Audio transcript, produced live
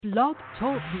Blog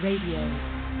Talk Radio.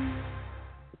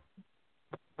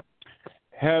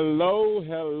 Hello,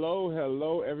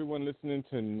 everyone listening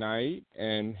tonight,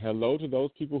 and hello to those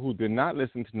people who did not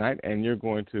listen tonight, and you're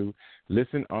going to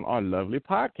listen on our lovely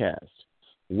podcast.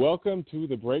 Welcome to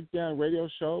the Breakdown Radio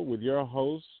Show with your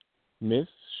host, Miss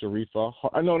Sharifa.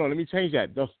 Let me change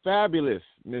that. The fabulous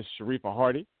Miss Sharifa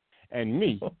Hardy, and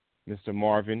me, Mr.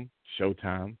 Marvin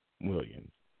Showtime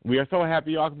Williams. We are so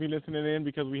happy y'all can be listening in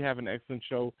because we have an excellent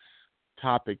show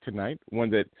topic tonight,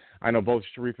 one that I know both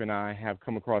Sharif and I have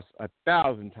come across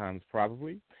 1,000 times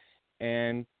probably,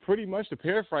 and pretty much to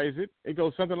paraphrase it, it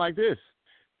goes something like this.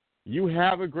 You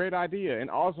have a great idea,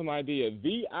 an awesome idea,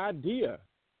 the idea.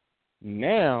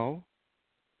 Now,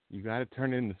 you got to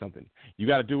turn it into something. You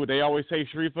got to do what they always say,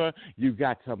 Sharifa, you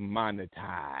got to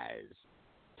monetize.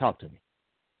 Talk to me.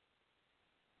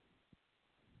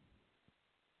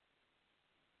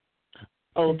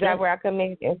 Okay. Is that where I come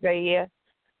in and say yeah?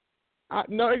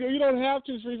 No, you don't have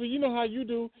to, Sharifa. You know how you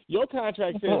do. Your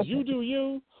contract says you do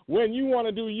you when you want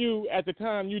to do you at the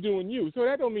time you doing you. So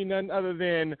that don't mean nothing other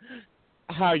than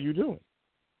how you doing.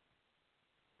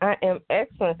 I am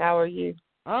excellent. How are you?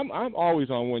 I'm always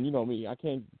on one. You know me. I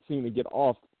can't seem to get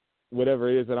off whatever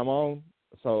it is that I'm on.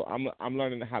 So I'm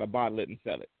learning how to bottle it and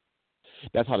sell it.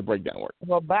 That's how the breakdown works.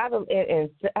 Well, bottle it and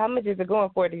how much is it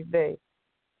going for these days?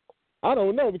 I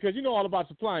don't know because you know all about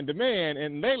supply and demand,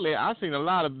 and lately I've seen a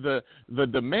lot of the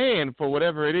demand for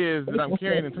whatever it is that I'm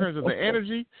carrying in terms of the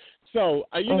energy. So,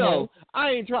 you know, I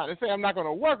ain't trying to say I'm not going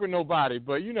to work with nobody,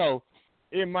 but, you know,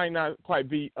 it might not quite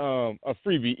be a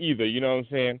freebie either, you know what I'm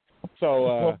saying?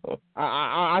 So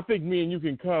I think me and you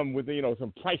can come with, you know,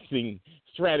 some pricing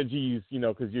strategies, you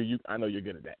know, because I know you're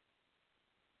good at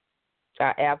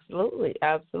that. Absolutely.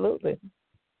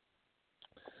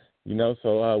 You know,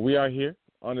 so we are here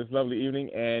on this lovely evening,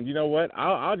 and you know what?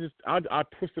 I'll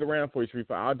twist it around for you,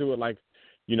 Sharifa. I'll do it like,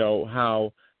 you know,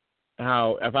 how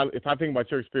if I think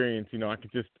about your experience, you know, I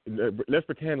could just let's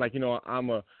pretend like, you know, I'm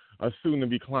a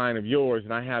soon-to-be client of yours,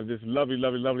 and I have this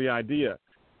lovely idea.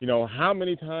 You know, how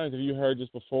many times have you heard this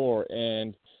before?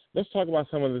 And let's talk about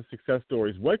some of the success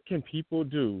stories. What can people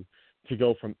do to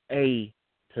go from A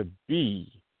to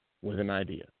B with an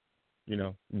idea? You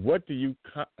know, what do you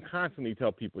constantly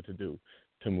tell people to do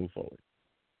to move forward?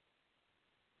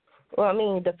 Well, I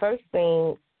mean, the first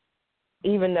thing,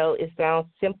 even though it sounds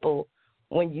simple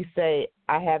when you say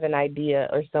I have an idea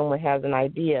or someone has an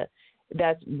idea,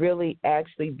 that's really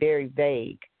actually very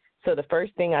vague. So the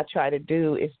first thing I try to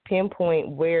do is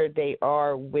pinpoint where they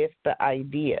are with the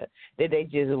idea. Did they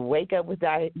just wake up with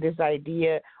this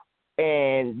idea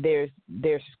and they're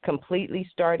completely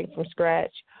starting from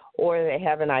scratch, or they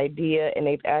have an idea and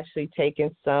they've actually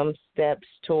taken some steps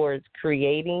towards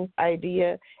creating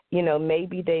idea? You know,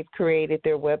 maybe they've created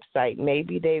their website.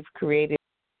 Maybe they've created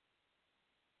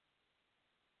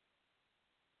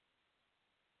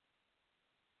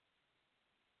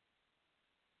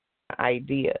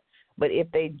idea. But if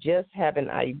they just have an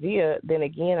idea, then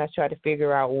again, I try to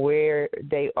figure out where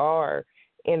they are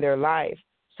in their life.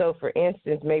 So, for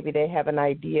instance, maybe they have an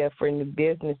idea for a new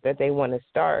business that they want to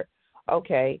start.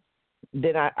 Okay,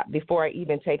 then before I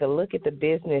even take a look at the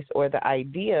business or the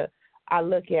idea, I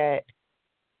look at,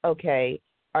 okay,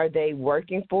 are they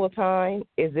working full time?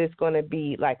 Is this going to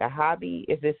be like a hobby?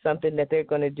 Is this something that they're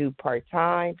going to do part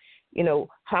time? You know,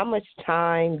 how much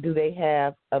time do they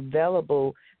have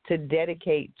available to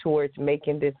dedicate towards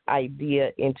making this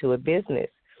idea into a business?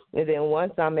 And then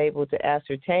once I'm able to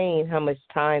ascertain how much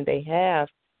time they have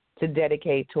to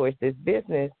dedicate towards this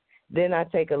business, then I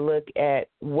take a look at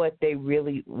what they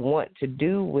really want to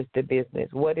do with the business.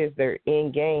 What is their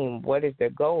end game? What is their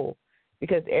goal?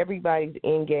 Because everybody's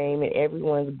end game and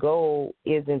everyone's goal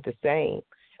isn't the same.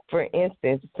 For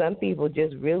instance, some people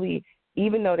just really,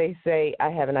 even though they say, I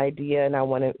have an idea and I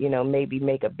want to, you know, maybe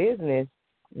make a business,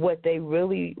 what they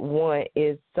really want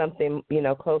is something, you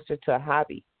know, closer to a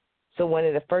hobby. So one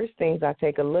of the first things I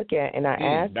take a look at and I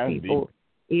ask people,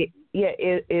 is,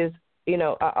 you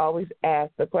know, I always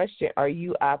ask the question, are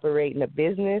you operating a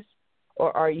business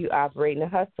or are you operating a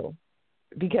hustle?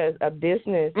 Because a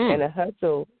business and a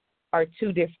hustle are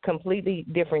two completely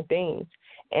different things.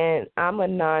 And I'm a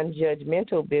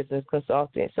non-judgmental business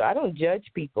consultant, so I don't judge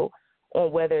people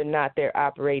on whether or not they're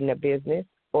operating a business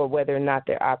or whether or not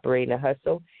they're operating a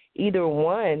hustle. Either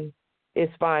one is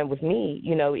fine with me.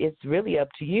 You know, it's really up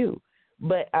to you.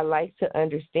 But I like to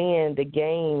understand the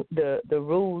game, the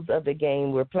rules of the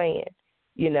game we're playing,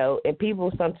 you know, and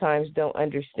people sometimes don't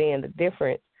understand the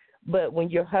difference. But when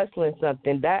you're hustling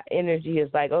something, that energy is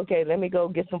like, okay, let me go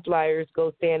get some flyers,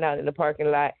 go stand out in the parking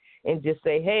lot and just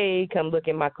say, hey, come look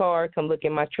in my car, come look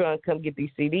in my trunk, come get these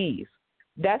CDs.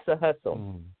 That's a hustle.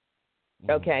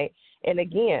 Mm-hmm. Okay. And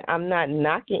again, I'm not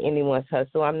knocking anyone's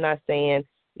hustle. I'm not saying,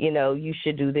 you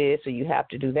should do this or you have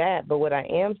to do that. But what I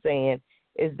am saying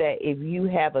is that if you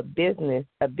have a business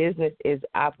is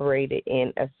operated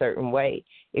in a certain way.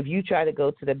 If you try to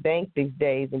go to the bank these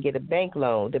days and get a bank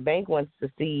loan, the bank wants to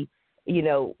see,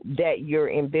 that you're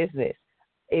in business.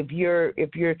 If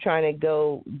you're trying to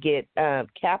go get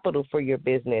capital for your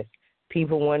business,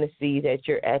 people want to see that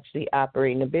you're actually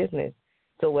operating a business.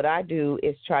 So what I do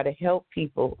is try to help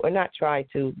people, or not try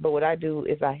to, but what I do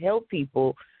is I help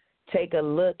people take a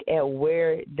look at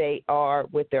where they are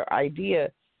with their idea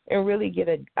and really get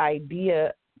an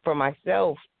idea for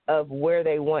myself of where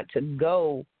they want to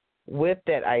go with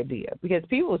that idea. Because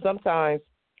people sometimes,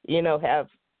 have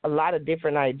a lot of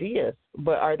different ideas,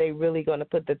 but are they really going to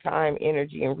put the time,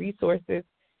 energy, and resources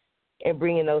in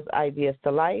bringing those ideas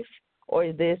to life? Or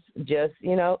is this just,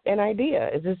 an idea?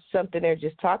 Is this something they're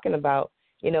just talking about?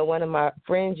 One of my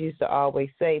friends used to always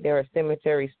say there are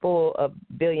cemeteries full of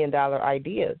billion-dollar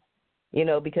ideas,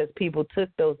 because people took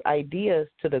those ideas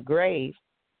to the grave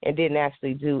and didn't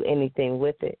actually do anything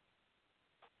with it.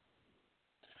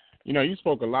 You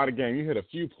spoke a lot of game. You hit a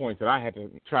few points that I had to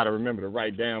try to remember to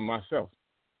write down myself.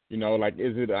 Like,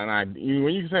 is it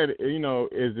when you said, is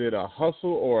it a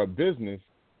hustle or a business?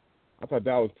 I thought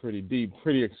that was pretty deep,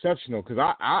 pretty exceptional. Because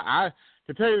I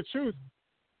to tell you the truth,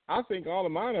 I think all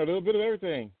of mine are a little bit of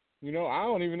everything. I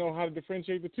don't even know how to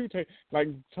differentiate the two. Like,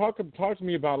 talk to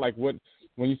me about like what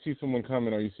when you see someone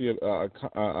coming or you see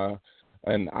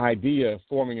an idea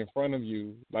forming in front of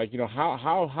you. Like,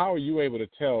 how are you able to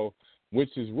tell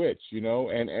which is which?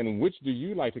 And which do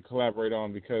you like to collaborate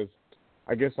on? Because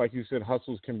I guess, like you said,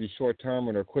 hustles can be short term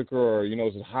or they're quicker, or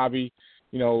it's a hobby.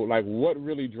 Like, what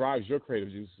really drives your creative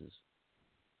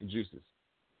juices?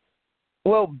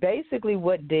 Well, basically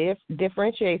what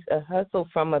differentiates a hustle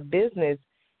from a business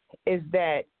is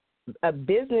that a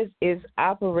business is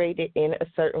operated in a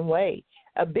certain way.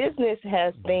 A business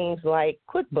has things like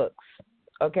QuickBooks,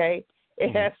 okay?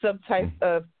 It has some type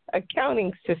of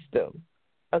accounting system,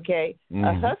 okay?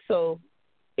 A hustle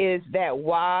is that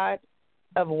wad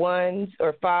of ones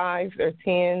or fives or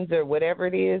tens or whatever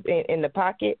it is in the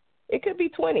pocket. It could be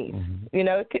 20s,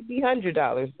 it could be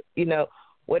 $100,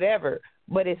 whatever.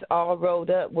 But it's all rolled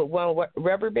up with one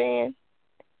rubber band.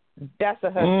 That's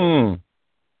a hustle.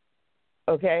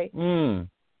 Okay? And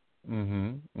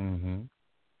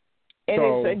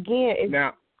so, it's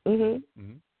now.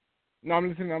 No, I'm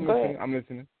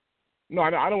listening. No,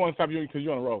 I don't want to stop you because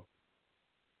you're on a roll.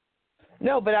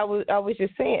 No, but I was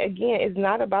just saying, again, it's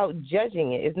not about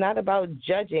judging it. It's not about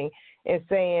judging and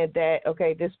saying that,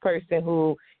 okay, this person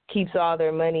who keeps all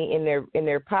their money in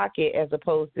their pocket as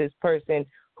opposed to this person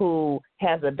who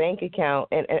has a bank account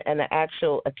and an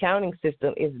actual accounting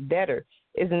system is better.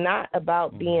 It's not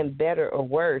about being better or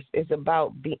worse. It's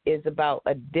about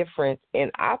a difference in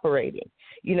operating.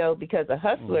 Because a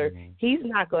hustler, he's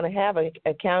not going to have an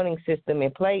accounting system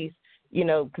in place,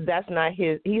 because that's not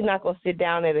his. He's not going to sit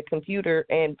down at a computer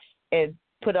and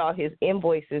put all his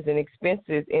invoices and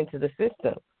expenses into the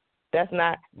system. That's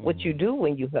not what you do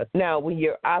when you hustle. Now, when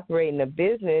you're operating a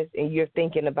business and you're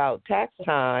thinking about tax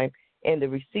time and the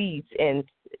receipts and,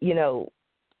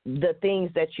 the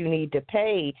things that you need to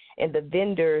pay and the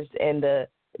vendors and the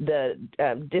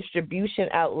distribution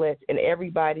outlets and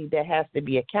everybody that has to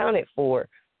be accounted for,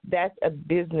 that's a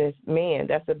businessman.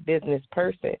 That's a business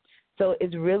person. So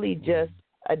it's really just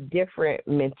a different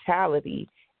mentality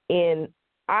in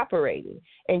operating.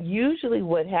 And usually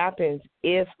what happens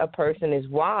if a person is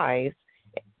wise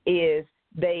is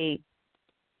they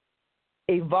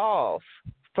evolve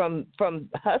from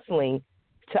hustling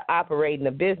to operating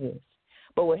a business.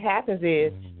 But what happens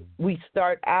is we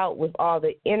start out with all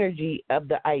the energy of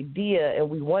the idea and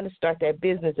we want to start that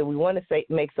business and we want to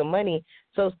make some money.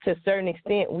 So to a certain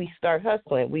extent, we start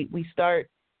hustling. We start,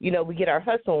 we get our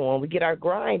hustle on, we get our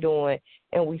grind on,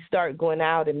 and we start going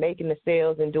out and making the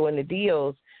sales and doing the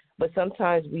deals. But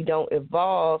sometimes we don't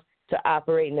evolve to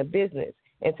operating a business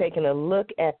and taking a look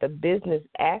at the business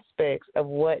aspects of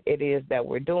what it is that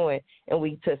we're doing. And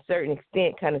we, to a certain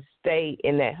extent, kind of stay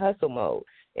in that hustle mode.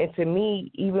 And to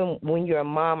me, even when you're a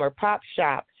mom or pop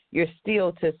shop, you're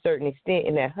still to a certain extent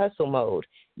in that hustle mode.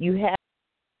 You have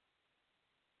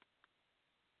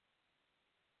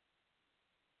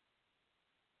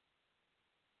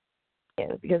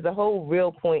because the whole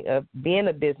real point of being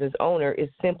a business owner is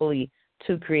simply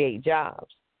to create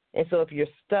jobs. And so if you're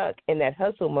stuck in that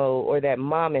hustle mode or that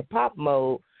mom and pop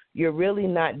mode, you're really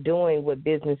not doing what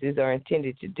businesses are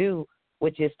intended to do,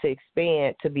 which is to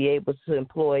expand, to be able to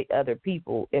employ other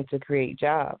people and to create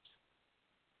jobs.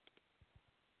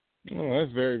 Oh,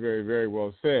 that's very, very, very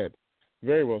well said.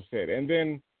 Very well said. And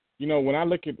then, when I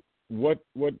look at what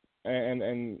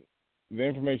and the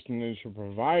information that you're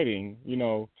providing,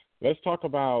 let's talk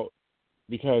about,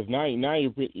 because now you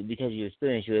because of your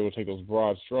experience, you're able to take those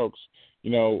broad strokes.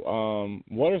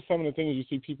 What are some of the things you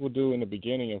see people do in the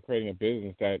beginning of creating a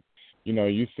business that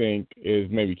you think is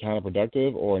maybe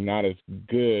counterproductive or not as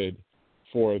good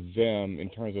for them in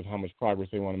terms of how much progress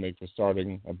they want to make for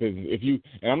starting a business?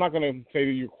 And I'm not going to say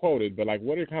that you're quoted, but like,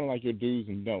 what are kind of like your do's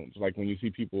and don'ts? Like when you see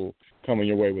people coming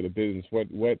your way with a business, what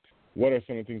are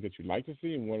some of the things that you like to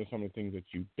see, and what are some of the things that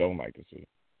you don't like to see?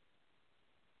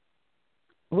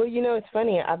 Well, it's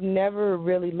funny. I've never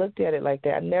really looked at it like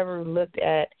that. I've never looked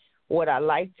at what I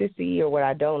like to see or what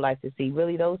I don't like to see.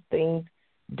 Really, those things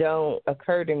don't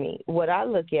occur to me. What I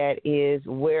look at is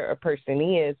where a person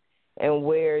is and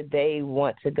where they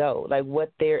want to go, like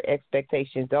what their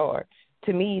expectations are.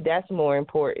 To me, that's more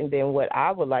important than what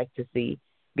I would like to see,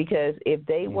 because if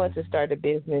they want to start a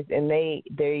business and they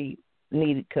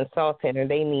need consultant or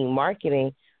they need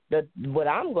marketing, what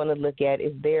I'm going to look at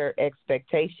is their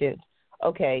expectations.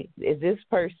 Okay, is this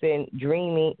person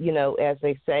dreaming, as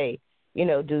they say,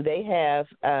 do they have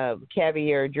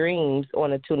caviar dreams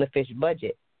on a tuna fish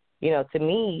budget? To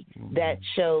me, that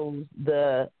shows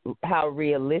how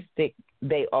realistic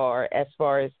they are as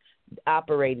far as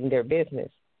operating their business.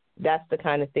 That's the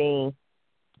kind of thing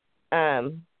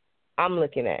I'm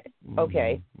looking at.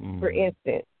 Okay, for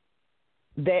instance,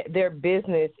 that their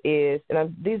business is,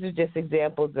 and these are just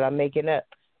examples that I'm making up,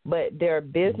 but they're a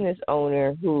business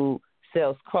owner who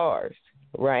sells cars,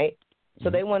 right? So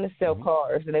they want to sell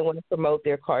cars and they want to promote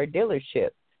their car dealership.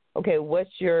 Okay, what's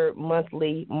your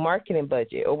monthly marketing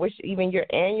budget, or what's even your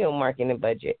annual marketing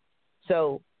budget?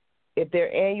 So if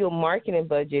their annual marketing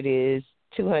budget is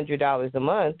 $200 a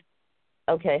month,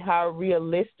 okay, how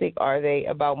realistic are they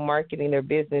about marketing their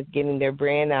business, getting their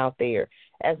brand out there,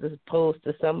 as opposed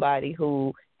to somebody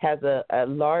who has a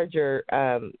larger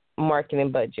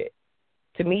marketing budget?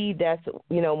 To me, that's,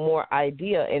 more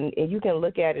ideal. And you can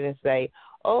look at it and say,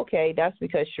 okay, that's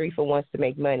because Sharifa wants to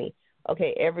make money.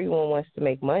 Okay, everyone wants to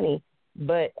make money,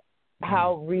 but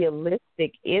how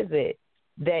realistic is it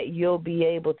that you'll be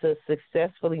able to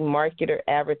successfully market or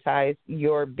advertise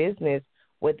your business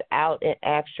without an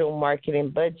actual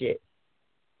marketing budget?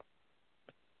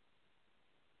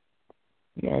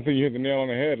 No, I think you hit the nail on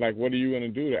the head. Like, what are you going to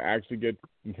do to actually get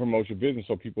and promote your business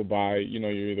so people buy,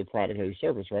 your either product or your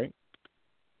service, right?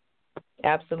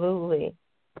 Absolutely.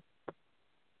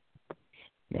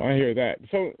 No, I hear that.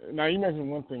 So now you mentioned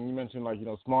one thing. You mentioned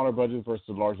smaller budgets versus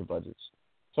larger budgets.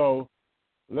 So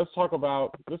let's talk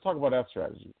about that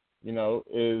strategy.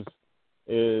 Is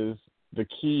the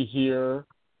key here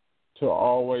to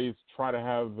always try to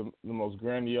have the most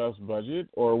grandiose budget,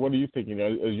 or what are you thinking?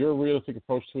 Is your realistic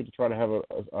approach to it to try to have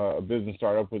a business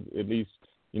start up with at least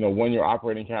 1 year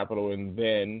operating capital and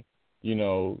then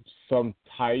some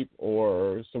type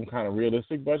or some kind of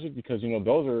realistic budget? Because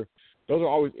those are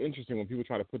always interesting when people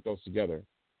try to put those together.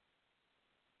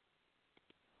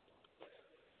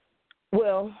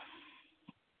 Well,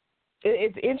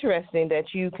 it's interesting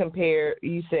that you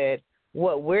said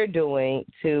what we're doing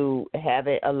to have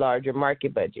a larger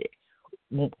market budget.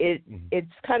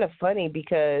 It's kind of funny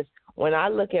because when I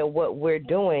look at what we're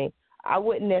doing, I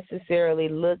wouldn't necessarily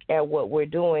look at what we're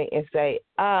doing and say,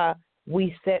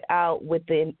 we set out with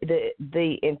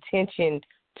the intention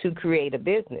to create a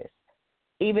business.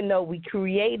 Even though we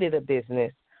created a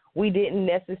business, we didn't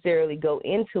necessarily go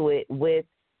into it with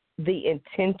the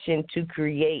intention to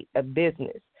create a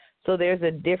business. So there's a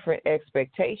different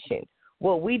expectation.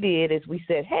 What we did is we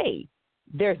said, hey,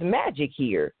 there's magic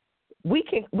here.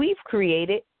 We've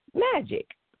created magic,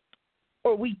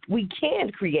 or we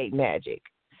can create magic.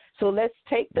 So let's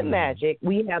take the magic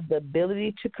we have the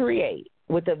ability to create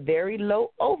with a very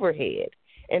low overhead,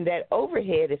 and that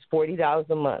overhead is $40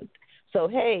 a month. So,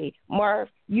 hey, Marv,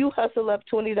 you hustle up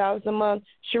 $20 a month.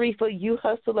 Sharifa, you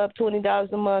hustle up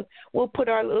 $20 a month. We'll put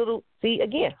our little,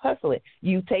 hustling.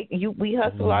 We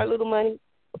hustle our little money,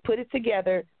 put it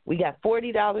together. We got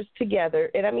 $40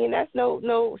 together. And, that's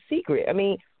no secret.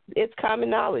 It's common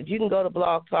knowledge. You can go to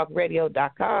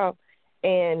blogtalkradio.com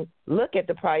and look at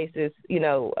the prices,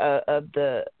 of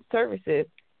the services.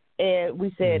 And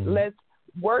we said, let's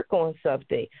work on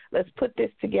something. Let's put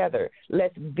this together.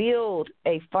 Let's build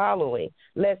a following.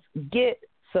 Let's get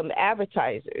some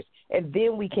advertisers, and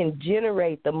then we can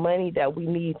generate the money that we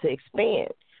need to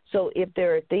expand. So if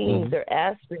there are things or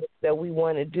aspects that we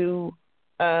want to do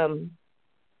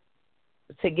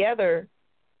together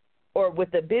or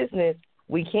with the business,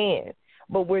 we can.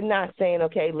 but we're not saying,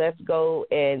 okay, let's go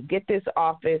and get this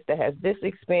office that has this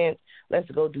expense. Let's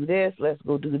go do this. Let's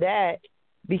go do that,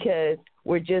 because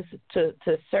we're just to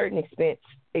a certain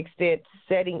extent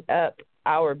setting up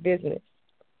our business.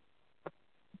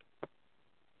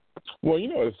 Well,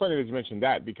 it's funny that you mentioned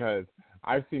that, because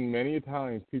I've seen many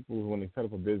times people who, when they set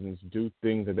up a business, do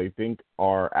things that they think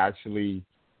are actually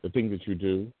the things that you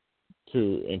do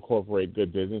to incorporate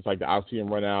good business. Like I'll see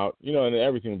them run out, and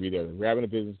everything will be there. They're grabbing the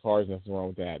business cards, nothing wrong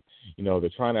with that. They're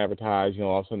trying to advertise,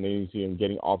 all of a sudden you see them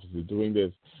getting offices, doing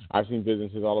this. I've seen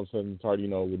businesses all of a sudden start,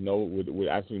 with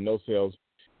absolutely no sales,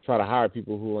 try to hire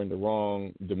people who are in the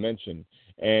wrong dimension.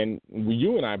 And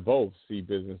you and I both see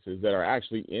businesses that are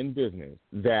actually in business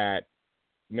that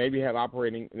maybe have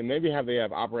operating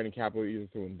capital either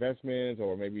through investments,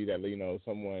 or maybe that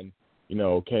someone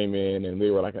came in and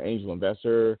they were like an angel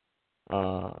investor,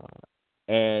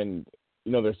 and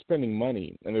they're spending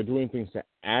money and they're doing things to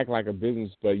act like a business,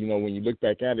 but when you look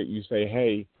back at it, you say,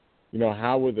 hey,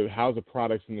 how's the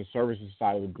products and the services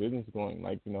side of the business going?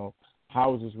 Like,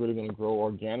 how is this really going to grow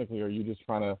organically? Or are you just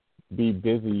trying to be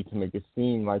busy to make it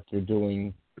seem like you're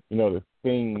doing, the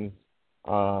things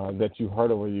that you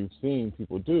heard of or you've seen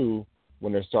people do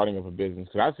when they're starting up a business?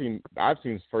 Because I've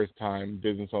seen first-time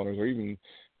business owners, or even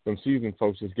some seasoned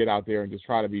folks, just get out there and just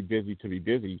try to be busy,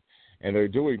 and they're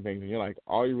doing things, and you're like,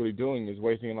 all you're really doing is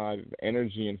wasting a lot of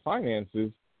energy and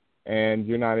finances, and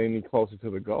you're not any closer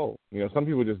to the goal. Some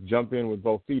people just jump in with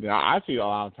both feet, and I see it a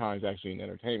lot of times actually in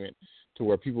entertainment, to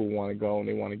where people want to go and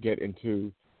they want to get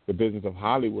into the business of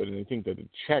Hollywood, and they think that the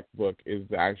checkbook is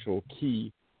the actual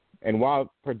key. And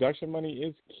while production money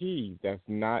is key, that's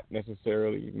not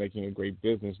necessarily making a great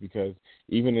business, because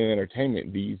even in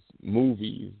entertainment, these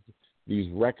movies, these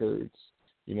records,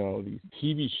 these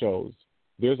TV shows,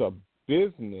 there's a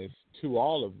business to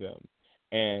all of them.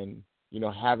 And,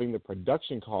 having the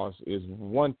production costs is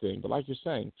one thing. But like you're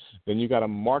saying, then you got to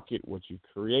market what you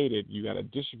created. You got to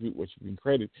distribute what you've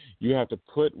created. You have to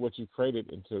put what you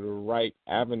created into the right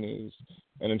avenues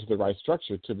and into the right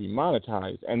structure to be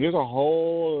monetized. And there's a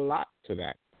whole lot to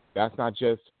that. That's not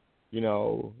just,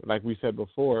 like we said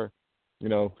before,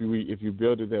 if you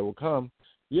build it, they will come.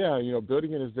 Yeah,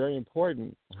 building it is very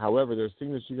important. However, there's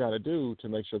things that you got to do to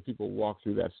make sure people walk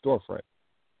through that storefront.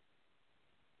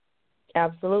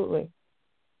 Absolutely.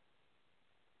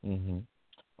 Mm-hmm.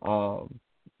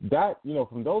 That,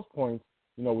 from those points,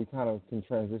 we kind of can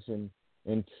transition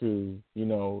into,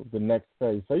 the next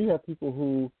phase. So you have people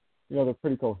who, they're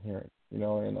pretty coherent,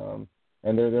 and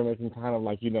they're making kind of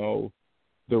like,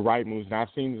 the right moves. And I've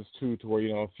seen this too, to where,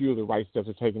 a few of the right steps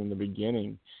are taken in the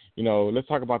beginning. Let's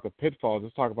talk about the pitfalls.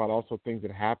 Let's talk about also things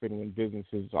that happen when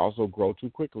businesses also grow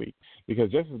too quickly. Because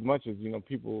just as much as,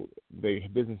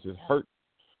 businesses hurt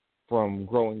from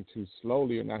growing too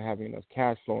slowly or not having enough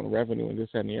cash flow and revenue and this,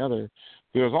 that, and the other,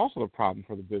 there's also the problem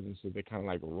for the businesses that kind of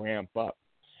like ramp up.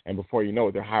 And before you know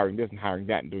it, they're hiring this and hiring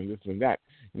that and doing this and that.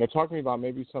 Talk to me about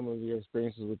maybe some of your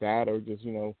experiences with that, or just,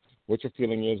 what your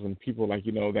feeling is when people like,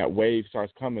 that wave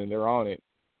starts coming and they're on it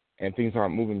and things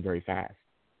aren't moving very fast.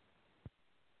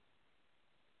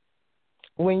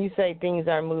 When you say things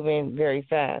are moving very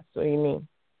fast, what do you mean?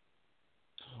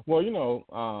 Well,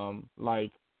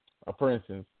 for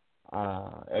instance,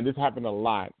 and this happened a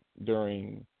lot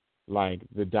during, like,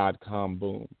 the dot-com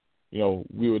boom.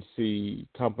 We would see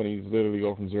companies literally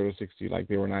go from 0 to 60. Like,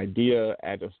 they were an idea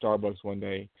at a Starbucks one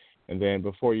day, and then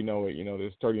before you know it,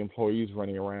 there's 30 employees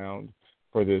running around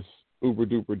for this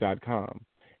uber-duper.com.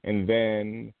 And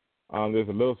then there's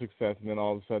a little success, and then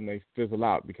all of a sudden they fizzle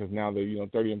out, because now the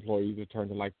 30 employees are turned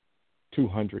to like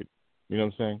 200. You know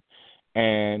what I'm saying?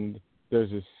 And there's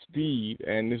this speed,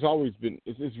 and there's always been,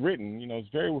 it's written, it's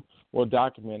very well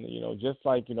documented, just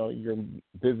like, your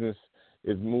business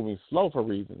is moving slow for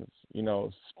reasons,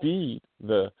 speed,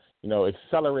 the,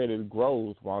 accelerated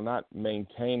growth while not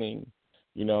maintaining,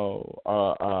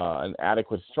 an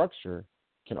adequate structure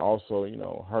can also,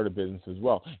 hurt a business as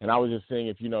well. And I was just saying,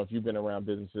 if you've been around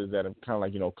businesses that have kind of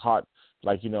like, caught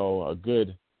like, a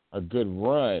good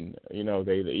run,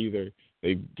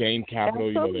 they gain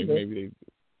capital,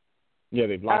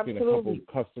 they've locked in a couple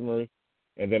customers,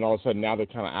 and then all of a sudden now they're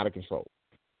kind of out of control.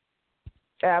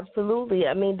 Absolutely.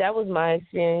 I mean, that was my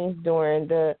experience during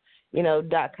the,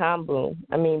 .com boom.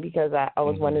 I mean, because I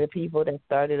was one of the people that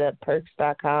started up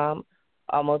Perks.com,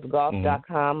 almost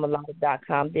Golf.com, a lot of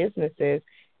 .com businesses,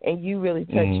 and you really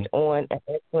touched on an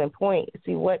excellent point.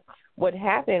 See, what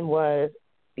happened was,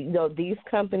 these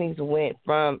companies went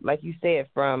from, like you said,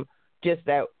 from just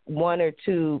that 1 or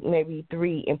 2, maybe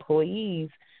 3 employees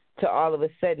to all of a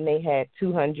sudden they had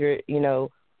 200,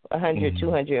 100,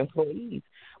 200 employees.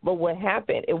 But what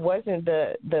happened, it wasn't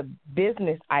the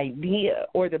business idea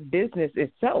or the business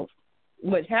itself.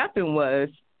 What happened was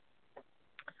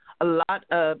a lot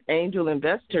of angel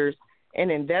investors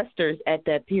and investors at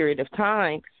that period of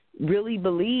time really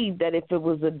believed that if it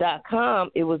was a .com,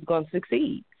 it was going to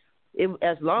succeed.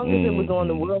 As long as it was on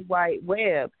the World Wide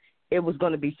Web, it was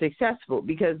going to be successful,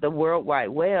 because the World Wide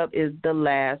Web is the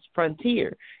last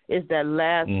frontier. It's that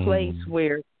last place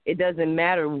where it doesn't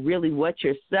matter really what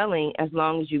you're selling. As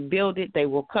long as you build it, they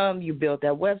will come. You build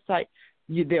that website,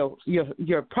 you build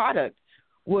your product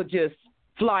will just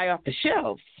fly off the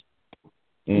shelves,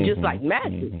 just like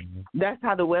magic. That's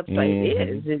how the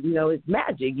website is. It's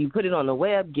magic. You put it on the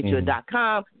web, get you a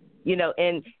 .com,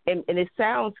 and it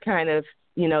sounds kind of,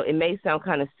 it may sound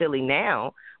kind of silly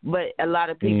now, but a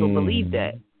lot of people believe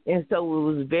that. And so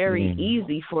it was very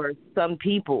easy for some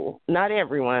people, not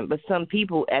everyone, but some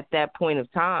people at that point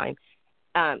of time,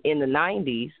 in the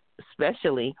 90s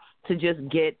especially, to just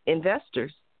get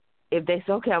investors. If they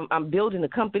say, okay, I'm building a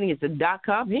company, it's a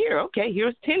 .com here, okay,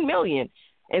 here's $10 million.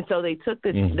 And so they took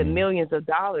the millions of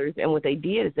dollars, and what they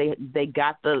did is they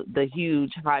got the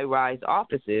huge high-rise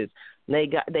offices. They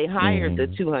hired the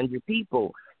 200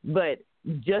 people, but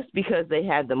just because they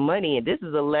had the money, and this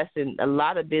is a lesson a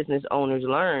lot of business owners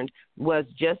learned, was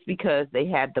just because they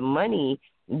had the money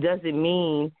doesn't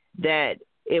mean that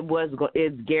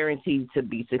it's guaranteed to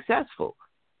be successful.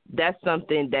 That's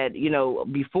something that,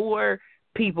 before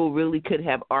people really could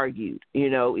have argued,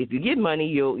 if you get money,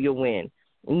 you'll win.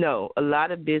 No, a lot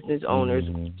of business owners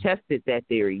tested that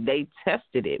theory. They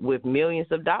tested it with millions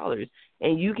of dollars.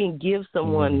 And you can give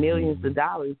someone millions of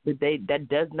dollars, but that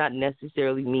does not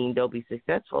necessarily mean they'll be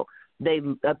successful. They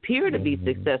appear to be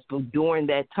successful during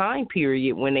that time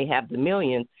period when they have the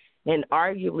millions. And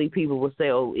arguably people will say,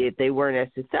 oh, if they weren't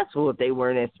as successful, if they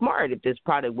weren't as smart, if this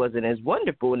product wasn't as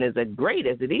wonderful and as great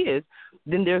as it is,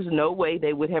 then there's no way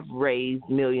they would have raised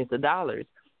millions of dollars.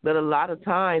 But a lot of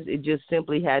times it just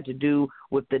simply had to do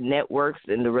with the networks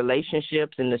and the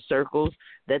relationships and the circles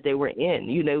that they were in.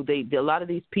 A lot of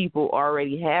these people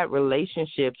already had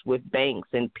relationships with banks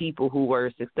and people who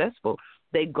were successful.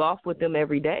 They golf with them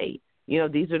every day.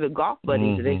 These are the golf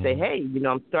buddies. And they say, hey,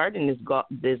 I'm starting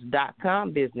this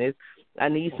 .com business. I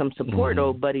need some support,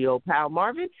 old buddy, old pal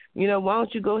Marvin. Why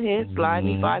don't you go ahead and slide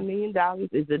me $5 million?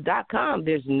 It's a .com.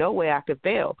 There's no way I could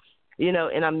fail.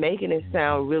 And I'm making it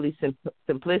sound really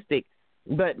simplistic,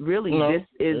 but really these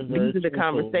are the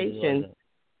conversations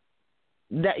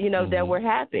that, that were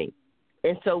happening.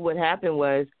 And so what happened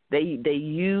was they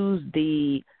used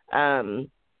the,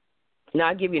 now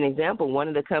I'll give you an example. One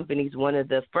of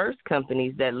the first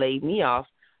companies that laid me off,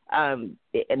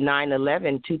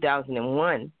 9/11,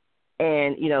 2001,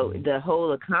 and, the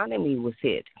whole economy was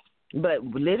hit. But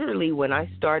literally, when I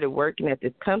started working at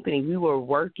this company, we were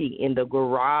working in the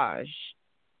garage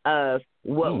of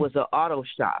what was an auto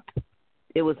shop.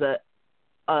 It was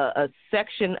a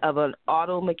section of an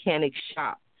auto mechanic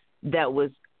shop that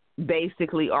was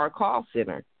basically our call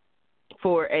center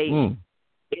for a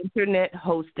internet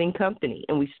hosting company.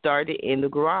 And we started in the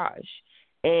garage.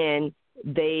 And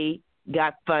they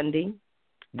got funding.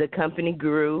 The company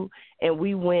grew. And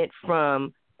we went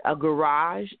from a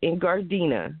garage in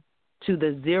Gardena to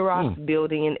the Xerox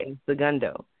building in El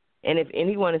Segundo. And if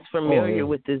anyone is familiar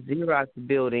with the Xerox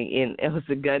building in El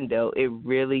Segundo, it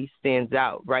really stands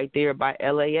out right there by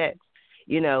LAX.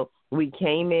 We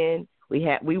came in,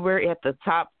 we were at the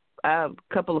top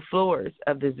couple of floors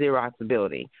of the Xerox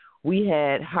building. We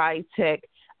had high-tech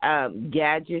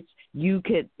gadgets. You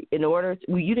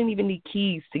didn't even need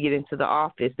keys to get into the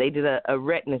office. They did a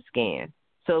retina scan.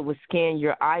 So it would scan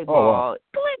your eyeball.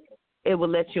 Click, it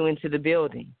would let you into the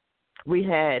building. We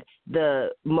had the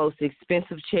most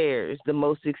expensive chairs, the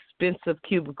most expensive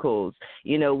cubicles.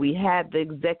 We had the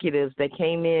executives that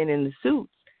came in the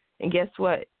suits. And guess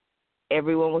what?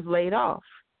 Everyone was laid off.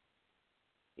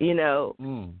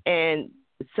 And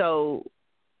so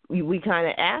we kind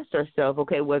of asked ourselves,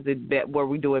 okay, were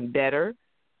we doing better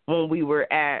when we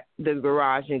were at the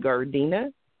garage in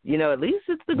Gardena? At least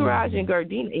it's the garage in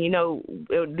Gardena.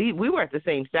 We were at the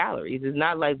same salaries. It's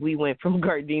not like we went from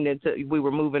Gardena to we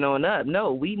were moving on up.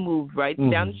 No, we moved right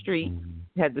down the street,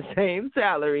 had the same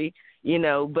salary,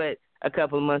 but a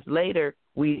couple of months later,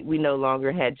 we no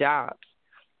longer had jobs.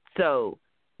 So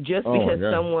just because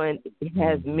someone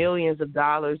has millions of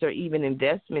dollars or even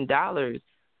investment dollars,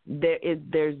 that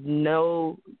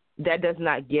does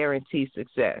not guarantee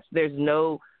success. There's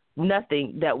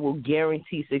nothing that will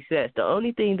guarantee success. The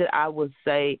only thing that I would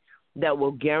say that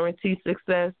will guarantee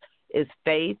success is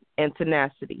faith and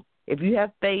tenacity. if you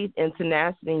have faith and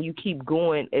tenacity and you keep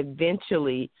going,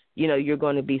 eventually, you're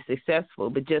going to be successful.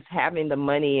 But just having the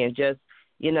money and just,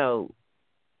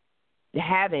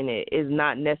 having it is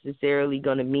not necessarily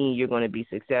going to mean you're going to be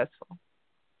successful.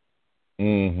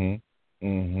 And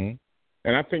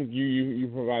I think you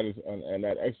provided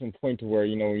that excellent point to where,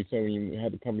 when you said when you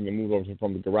had the company to move over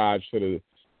from the garage to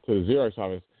the Xerox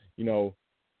office,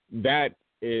 that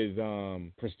is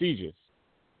prestigious.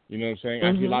 You know what I'm saying?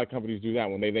 Actually, a lot of companies do that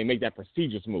when they make that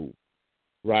prestigious move,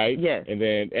 right? Yes.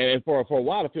 And for a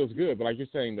while it feels good, but like you're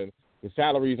saying, the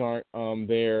salaries aren't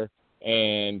there,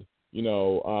 and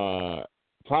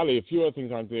probably a few other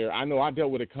things aren't there. I know I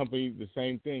dealt with a company, the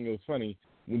same thing. It was funny.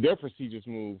 Their prestigious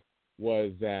move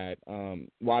was that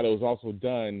while it was also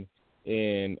done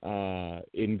in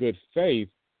good faith,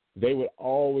 they would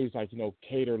always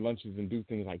cater lunches and do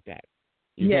things like that.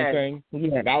 You know what I'm saying?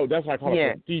 Yeah. That's why I call it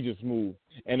a prestigious move.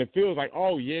 And it feels like,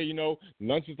 oh yeah,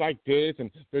 lunch is like this,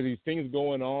 and there's these things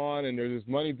going on, and there's this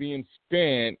money being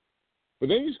spent. But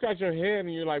then you scratch your head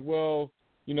and you're like, well,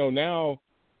 now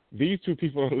these two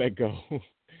people are let go,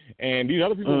 and these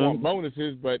other people want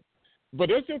bonuses, but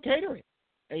they're still catering.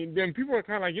 And then people are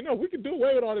kind of like, we could do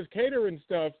away with all this catering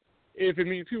stuff if it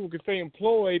means people can stay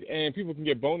employed and people can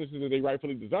get bonuses that they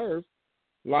rightfully deserve.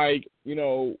 Like,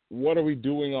 what are we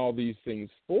doing all these things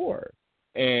for?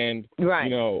 And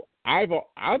right. I've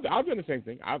done the same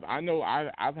thing.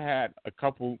 I've had a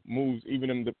couple moves, even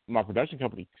in my production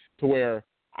company, to where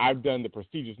I've done the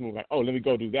prestigious move, like, oh, let me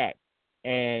go do that.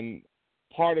 And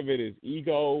part of it is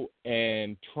ego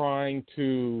and trying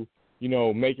to,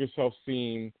 make yourself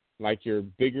seem like you're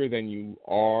bigger than you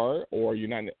are, or you're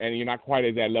not quite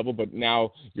at that level, but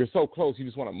now you're so close, you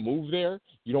just want to move there.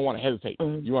 You don't want to hesitate.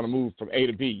 You want to move from A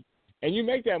to B. And you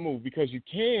make that move because you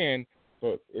can,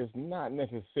 but it's not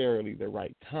necessarily the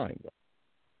right time,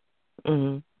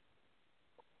 though.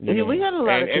 We had a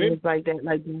lot of things like that.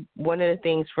 Like, one of the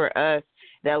things for us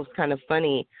that was kind of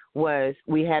funny was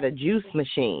we had a juice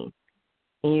machine.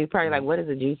 And you're probably like, what is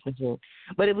a juice machine?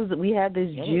 But we had this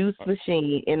juice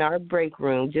machine in our break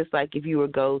room, just like if you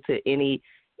would go to any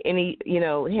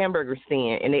hamburger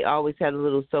stand, and they always had a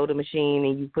little soda machine,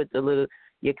 and you put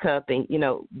your cup, and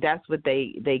that's what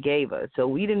they gave us. So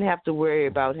we didn't have to worry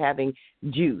about having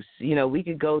juice. We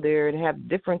could go there and have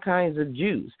different kinds of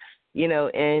juice.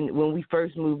 And when we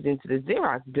first moved into the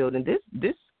Xerox building,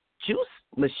 this juice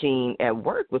machine at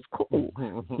work was cool.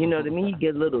 You know what I mean? You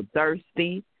get a little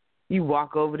thirsty. You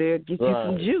walk over there, get you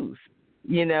some juice.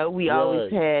 We always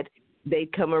had,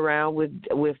 they'd come around with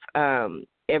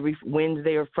every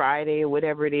Wednesday or Friday or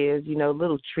whatever it is,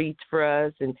 little treats for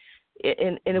us, and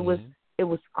it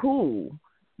was cool.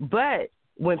 But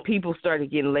when people started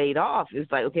getting laid off,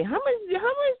 it's like, okay, how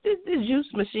much does this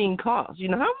juice machine cost?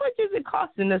 How much is it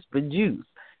costing us for juice?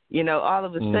 All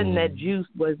of a sudden that juice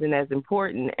wasn't as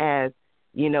important as,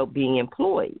 being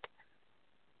employed.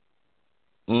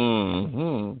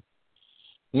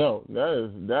 No, that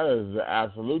is the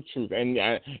absolute truth, and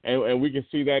we can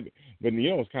see that. But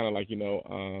it's kind of like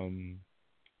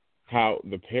how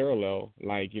the parallel,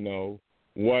 like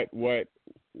what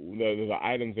the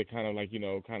items that kind of like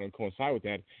kind of coincide with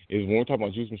that is when we're talking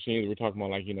about juice machines, we're talking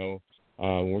about like when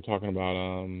we're talking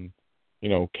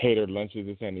about catered lunches,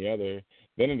 this and the other.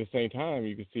 Then at the same time,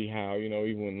 you can see how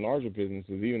even in larger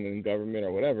businesses, even in government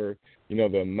or whatever,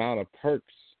 the amount of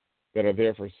perks that are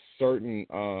there for certain.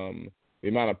 The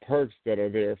amount of perks that are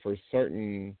there for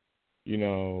certain,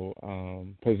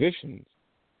 positions,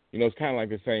 it's kind of like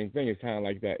the same thing. It's kind of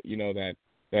like that,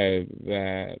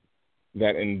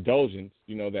 that indulgence,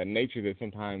 that nature that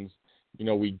sometimes,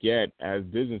 we get as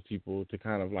business people to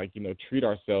kind of like, treat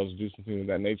ourselves, do something of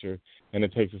that nature, and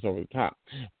it takes us over the top.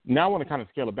 Now I want to kind of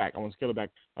scale it back. I want to scale it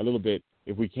back a little bit,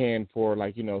 if we can, for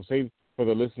like, say for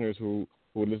the listeners who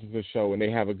listen to the show and they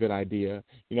have a good idea,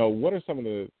 what are some of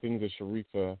the things that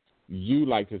Sharifa you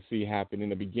like to see happen in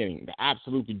the beginning, the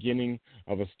absolute beginning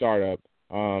of a startup,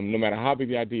 no matter how big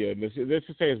the idea. Let's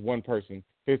just say it's one person.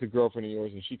 Say it's a girlfriend of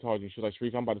yours, and she calls you. She's like,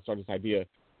 Sharifa, I'm about to start this idea.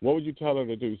 What would you tell her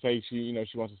to do? Say she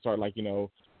wants to start like what's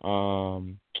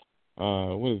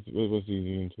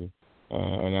he into?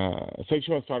 Say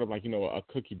she wants to start up like a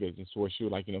cookie business where she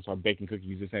would like start baking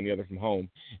cookies, this and the other from home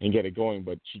and get it going.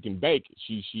 But she can bake.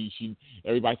 She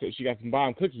everybody says she got some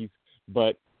bomb cookies,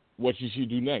 but what should she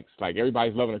do next? Like,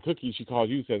 everybody's loving her cookies. She calls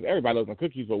you, says, everybody loves my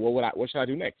cookies, but what should I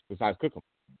do next besides cook them?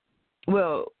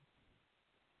 Well,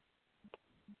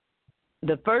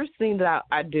 the first thing that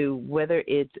I do, whether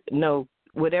it's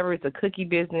a cookie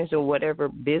business or whatever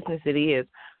business it is,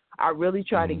 I really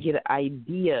try to get an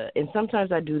idea. And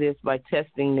sometimes I do this by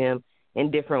testing them in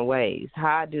different ways.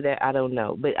 How I do that, I don't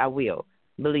know, but I will.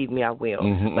 Believe me, I will.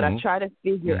 But I try to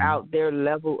figure out their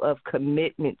level of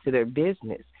commitment to their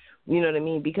business. You know what I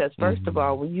mean? Because first of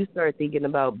all, when you start thinking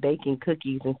about baking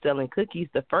cookies and selling cookies,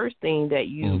 the first thing that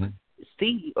you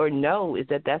see or know is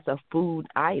that that's a food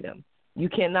item. You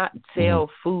cannot sell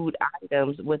food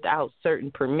items without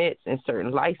certain permits and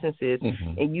certain licenses,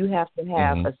 and you have to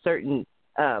have a certain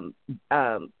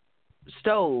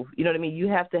stove. You know what I mean? You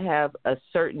have to have a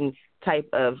certain type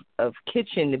of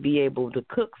kitchen to be able to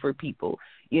cook for people.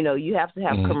 You know, you have to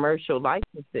have commercial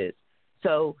licenses.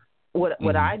 So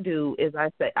what I do is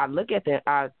I look at them,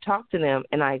 I talk to them,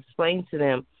 and I explain to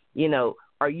them, you know,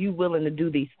 are you willing to do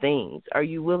these things? Are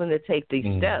you willing to take these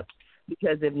steps?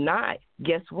 Because if not,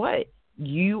 guess what?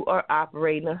 You are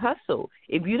operating a hustle.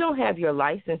 If you don't have your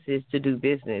licenses to do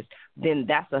business, then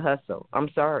that's a hustle. I'm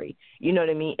sorry. You know what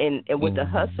I mean? And with the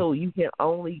hustle, you can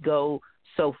only go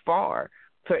so far.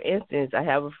 For instance, I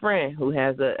have a friend who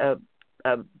has a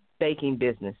baking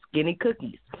business, Skinny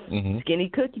Cookies. Skinny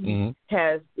Cookies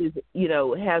has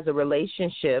a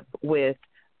relationship with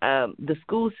the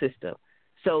school system.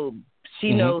 So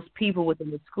she knows people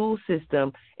within the school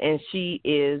system, and she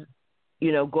is,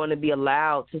 you know, going to be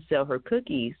allowed to sell her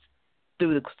cookies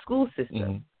through the school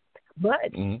system.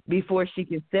 But before she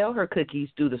can sell her cookies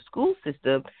through the school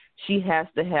system, she has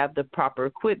to have the proper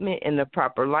equipment and the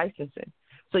proper licensing.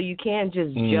 So you can't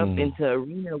just jump into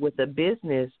arena with a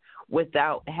business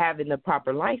without having the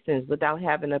proper license, without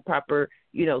having the proper,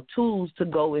 you know, tools to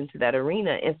go into that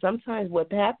arena. And sometimes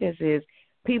what happens is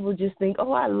people just think,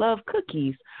 oh, I love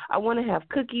cookies. I want to have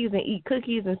cookies and eat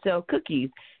cookies and sell cookies.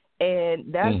 And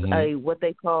that's what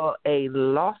they call a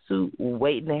lawsuit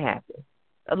waiting to happen.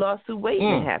 A lawsuit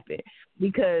waiting to happen,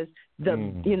 because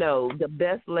the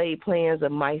best laid plans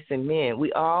of mice and men.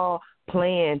 We all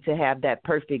plan to have that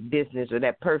perfect business or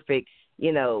that perfect,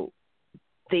 you know,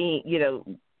 thing, you know,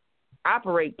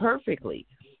 operate perfectly.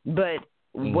 But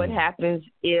what happens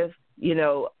if, you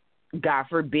know, God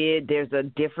forbid, there's a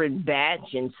different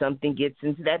batch and something gets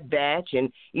into that batch,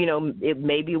 and, you know,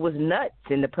 maybe it was nuts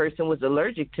and the person was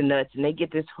allergic to nuts and they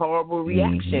get this horrible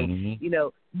reaction. You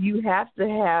know, you have to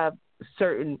have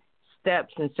certain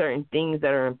steps and certain things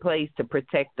that are in place to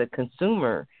protect the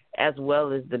consumer as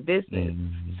well as the business.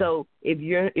 So if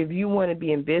you want to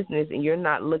be in business and you're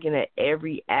not looking at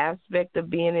every aspect of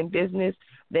being in business,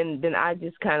 then I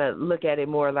just kind of look at it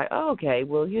more like, oh, okay,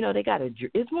 well, you know, they got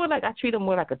it's more like I treat them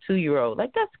more like a 2-year-old.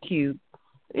 Like, that's cute.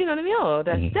 You know what I mean? Oh,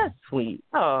 that's sweet.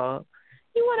 Oh,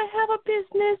 you want to have a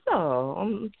business?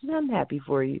 Oh, I'm happy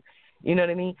for you. You know what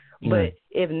I mean? But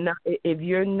if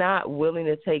you're not willing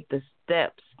to take the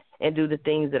steps and do the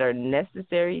things that are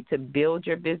necessary to build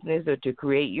your business or to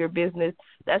create your business,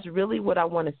 that's really what I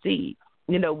want to see.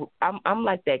 You know, I'm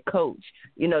like that coach,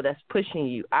 you know, that's pushing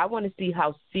you. I want to see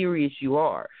how serious you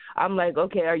are. I'm like,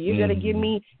 okay, are you going to give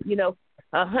me, you know,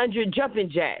 100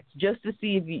 jumping jacks just to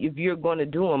see if you're going to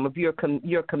do them, if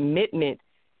your commitment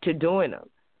to doing them,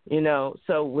 you know?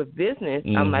 So with business,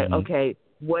 I'm like, okay,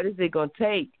 what is it going to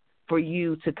take for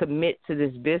you to commit to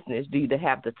this business? Do you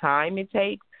have the time it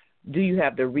takes? Do you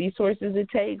have the resources it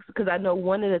takes? Because I know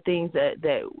one of the things that,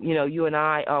 you know, you and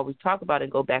I always talk about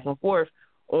and go back and forth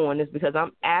on is because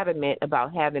I'm adamant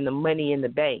about having the money in the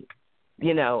bank.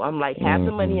 You know, I'm like, have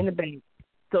the money in the bank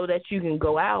so that you can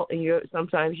go out and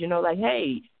sometimes, you know, like,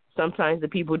 hey, sometimes the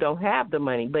people don't have the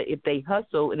money, but if they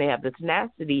hustle and they have the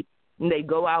tenacity and they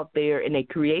go out there and they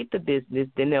create the business,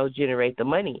 then they'll generate the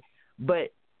money.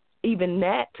 But even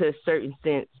that, to a certain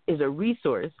sense, is a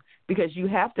resource, because you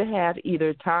have to have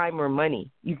either time or money.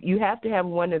 You have to have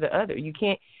one or the other. You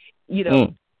can't, you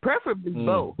know, preferably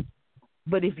both.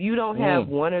 But if you don't have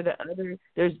one or the other,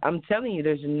 I'm telling you,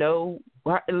 there's no,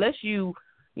 unless you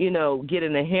know, get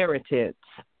an inheritance,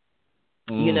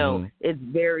 you know, it's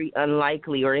very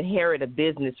unlikely, or inherit a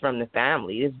business from the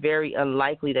family. It's very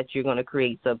unlikely that you're going to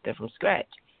create something from scratch.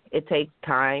 It takes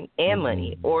time and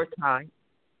money, or time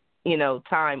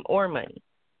or money.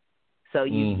 So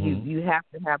you have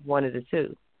to have one of the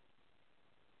two.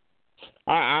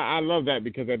 I love that,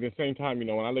 because at the same time, you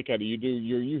know, when I look at it,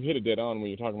 you hit it dead on when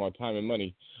you're talking about time and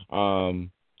money,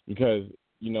 because,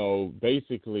 you know,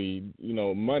 basically, you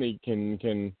know, money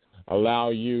can allow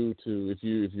you to,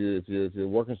 if you're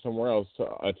working somewhere else,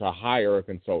 to hire a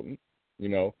consultant, you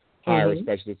know, hire a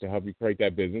specialist to help you create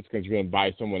that business, because you're going to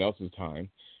buy someone else's time,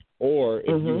 or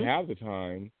if you have the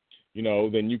time, you know,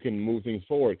 then you can move things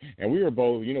forward. And we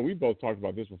both talked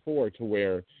about this before, to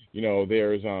where, you know,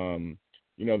 there's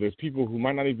people who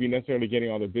might not even be necessarily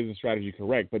getting all their business strategy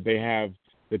correct, but they have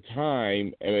the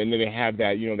time, and then they have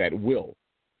that, you know, that will,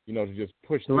 you know, to just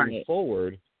push things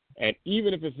forward. And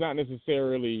even if it's not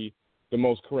necessarily, the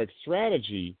most correct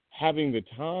strategy, having the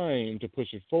time to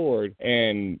push it forward,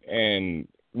 and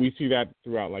we see that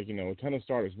throughout, like, a ton of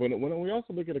startups. But when we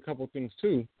also look at a couple of things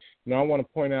too, I want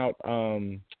to point out,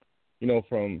 from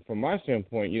my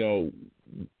standpoint,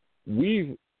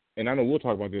 we've, and I know we'll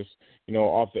talk about this,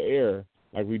 off the air,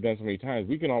 like we've done so many times.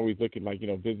 We can always look at, like,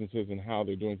 businesses and how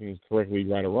they're doing things correctly,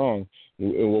 right or wrong,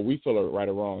 what we feel are right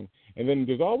or wrong. And then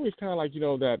there's always kind of like,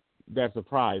 that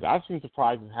surprise. I've seen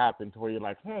surprises happen to where you're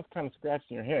like, it's kind of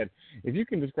scratching your head. If you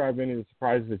can describe any of the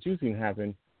surprises that you've seen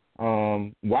happen,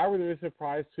 why were they a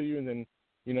surprise to you? And then,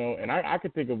 and I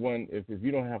could think of one, if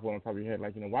you don't have one on top of your head,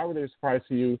 like, why were they a surprise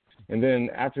to you? And then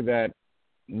after that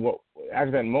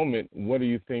moment, what do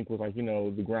you think was, like, the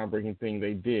groundbreaking thing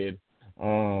they did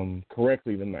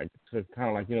correctly to kind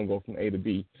of, like, go from A to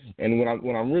B? And what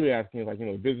I'm really asking is, like,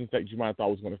 the business that you might have thought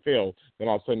was going to fail, then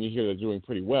all of a sudden you hear they're doing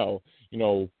pretty well.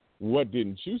 What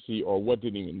didn't you see, or what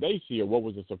didn't even they see, or what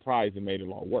was a surprise that made it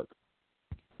all work?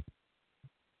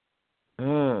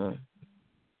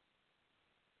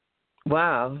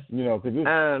 Wow. Because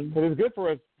it's good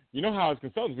for us. You know how as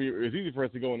consultants, it's easy for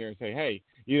us to go in there and say, hey,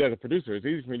 either as a producer, it's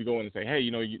easy for me to go in and say, hey,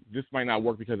 this might not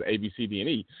work because of A, B, C, D, and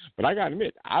E. But I got to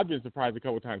admit, I've been surprised a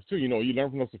couple of times too. You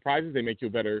learn from those surprises. They make you a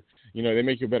better, they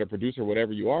make you a better producer,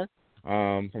 whatever you are,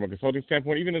 from a consulting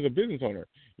standpoint. Even as a business owner,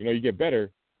 you get better.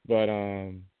 But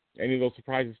any of those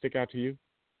surprises stick out to you?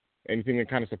 Anything that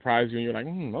kind of surprised you and you're like,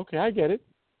 okay, I get it?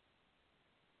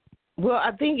 Well,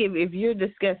 I think if you're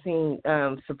discussing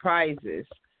surprises,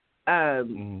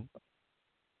 to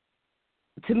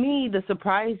me, the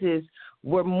surprises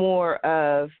were more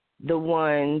of the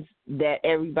ones that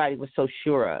everybody was so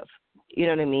sure of. You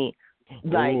know what I mean?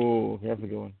 Like, ooh, that's a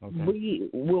good one. Okay.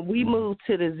 When we moved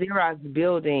to the Xerox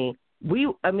building,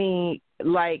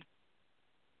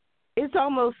 it's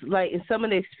almost like in some of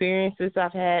the experiences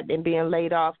I've had in being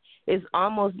laid off, it's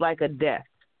almost like a death.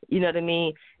 You know what I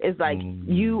mean? It's like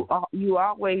you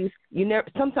never.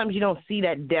 Sometimes you don't see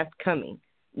that death coming.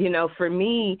 For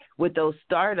me, with those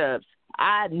startups,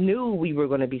 I knew we were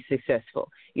going to be successful.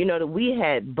 That we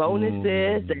had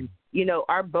bonuses, and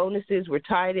our bonuses were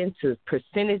tied into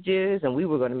percentages, and we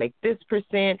were going to make this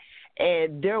percent.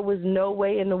 And there was no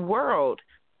way in the world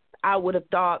I would have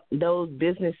thought those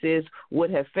businesses would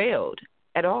have failed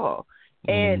at all.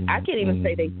 And I can't even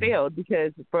say they failed,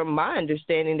 because from my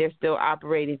understanding, they're still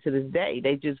operating to this day.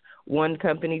 One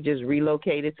company just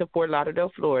relocated to Fort Lauderdale,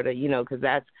 Florida, because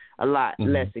that's a lot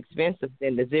less expensive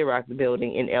than the Xerox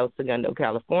building in El Segundo,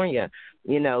 California,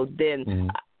 but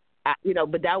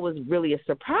that was really a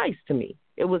surprise to me.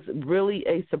 It was really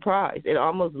a surprise. It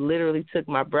almost literally took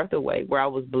my breath away, where I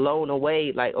was blown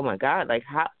away, like, oh my God, like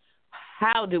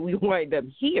how did we wind up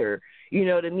here? You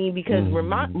know what I mean? Because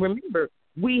remember,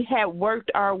 we had worked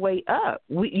our way up.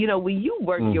 When you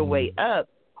work your way up,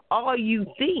 all you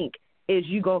think is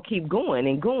you going to keep going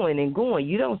and going and going.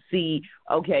 You don't see,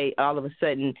 okay, all of a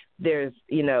sudden there's,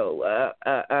 a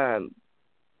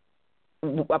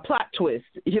plot twist.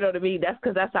 You know what I mean? That's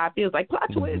because that's how it feels, like plot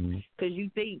twist, because you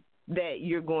think that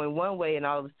you're going one way and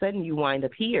all of a sudden you wind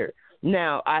up here.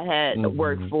 Now, I had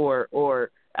worked for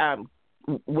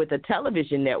with a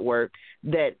television network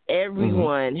that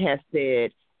everyone has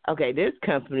said, okay, this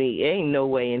company ain't no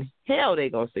way in hell they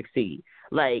gonna succeed.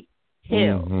 Like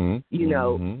hell,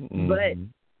 But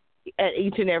at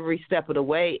each and every step of the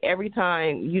way, every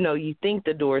time you think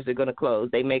the doors are gonna close,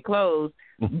 they may close,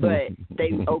 but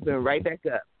they open right back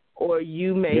up. Or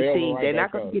you may think they're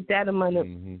not gonna get that amount of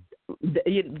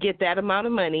you get that amount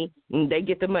of money, and they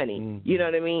get the money. You know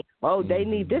what I mean? Oh, they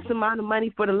need this amount of money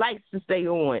for the lights to stay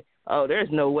on. Oh, there's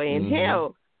no way in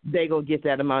hell they gonna get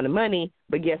that amount of money.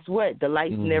 But guess what? The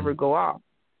lights never go off.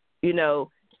 That's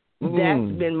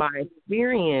been my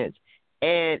experience,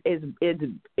 and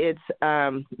it's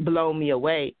blown me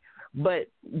away. But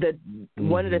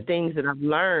one of the things that I've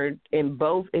learned in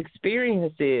both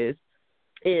experiences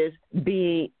is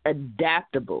being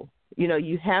adaptable.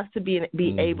 You have to be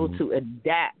able to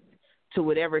adapt to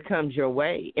whatever comes your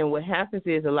way. And what happens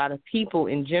is a lot of people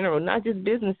in general, not just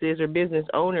businesses or business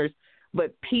owners,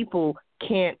 but people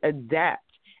can't adapt.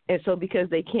 And so because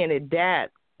they can't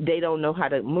adapt, they don't know how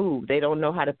to move. They don't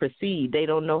know how to proceed. They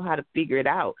don't know how to figure it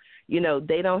out.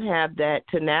 They don't have that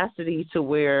tenacity to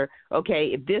where,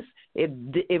 okay,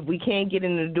 if we can't get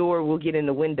in the door, we'll get in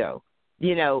the window.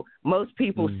 Most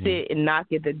people sit and knock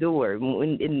at the door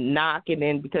and knock, and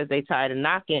then because they tired of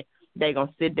knocking, they're going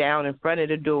to sit down in front of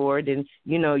the door. Then,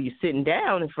 you're sitting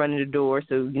down in front of the door,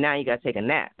 so now you got to take a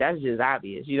nap. That's just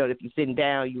obvious. If you're sitting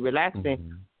down, you're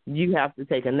relaxing, you have to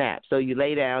take a nap. So you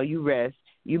lay down, you rest,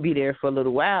 you be there for a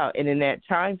little while. And in that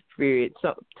time period,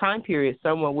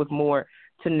 someone with more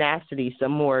tenacity,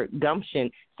 some more gumption.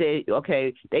 Say,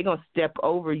 okay, they're going to step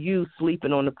over you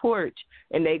sleeping on the porch,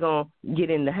 and they're going to get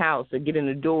in the house or get in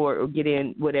the door or get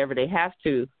in whatever they have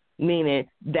to, meaning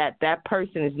that that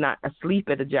person is not asleep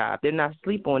at the job. They're not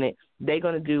asleep on it. They're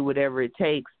going to do whatever it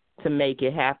takes to make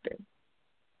it happen.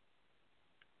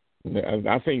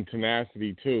 I think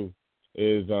tenacity, too,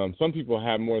 is some people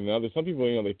have more than others. Some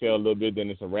people, they fail a little bit, then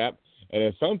it's a wrap. And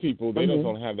then some people, they just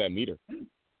don't have that meter.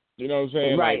 You know what I'm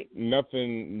saying? Right. Like,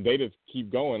 nothing, they just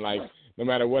keep going. Like, no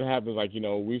matter what happens, like,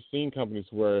 we've seen companies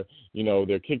where,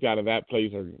 they're kicked out of that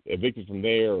place or evicted from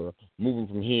there or moving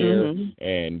from here,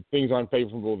 and things aren't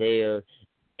favorable there,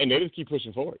 and they just keep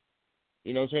pushing forward.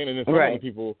 You know what I'm saying? And then some other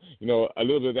people, a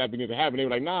little bit of that begins to happen. They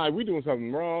were like, nah, we're doing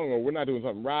something wrong, or we're not doing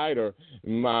something right, or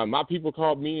my people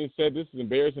called me and said this is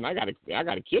embarrassing. I gotta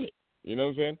kill it. You know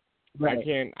what I'm saying?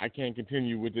 Right. I can't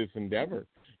continue with this endeavor.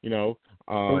 And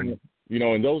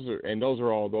those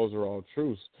are all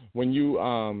truths. When you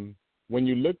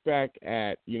look back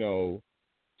at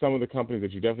some of the companies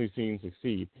that you've definitely seen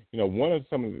succeed, one of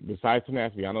besides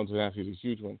tenacity, I know tenacity is a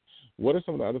huge one. What are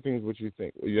some of the other things what you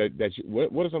think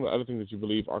what are some of the other things that you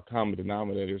believe are common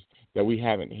denominators that we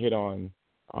haven't hit on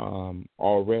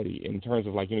already in terms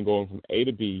of going from A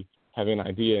to B, having an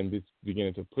idea and it's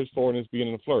beginning to push forward and it's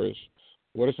beginning to flourish?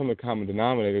 What are some of the common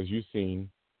denominators you've seen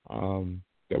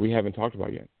that we haven't talked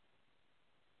about yet?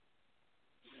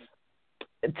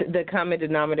 The common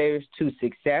denominators to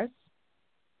success.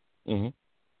 Mm-hmm.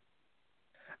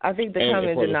 I think the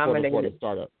common denominators for the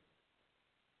startup.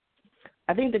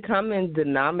 I think the common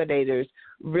denominators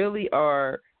really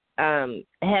are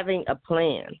having a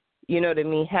plan. You know what I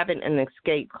mean? Having an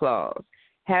escape clause,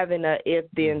 having a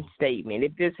if-then statement.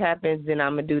 If this happens, then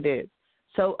I'm going to do this.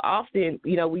 So often,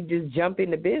 we just jump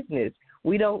into business.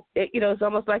 We don't, it's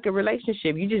almost like a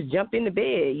relationship. You just jump into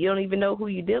bed. You don't even know who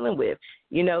you're dealing with.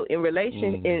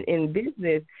 In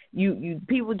business, you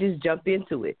people just jump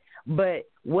into it. But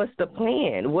what's the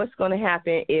plan? What's going to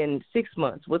happen in 6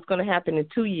 months? What's going to happen in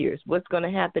 2 years? What's going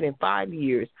to happen in 5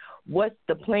 years? What's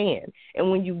the plan? And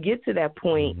when you get to that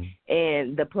point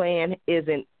and the plan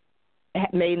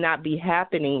may not be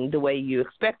happening the way you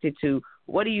expect it to,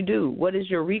 what do? What is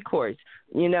your recourse?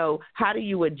 How do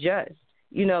you adjust?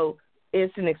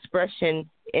 It's an expression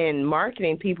in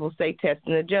marketing. People say test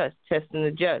and adjust, test and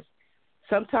adjust.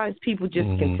 Sometimes people just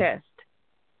can test,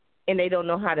 and they don't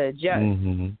know how to adjust.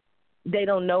 They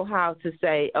don't know how to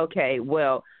say, okay,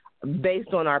 well,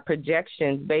 based on our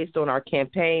projections, based on our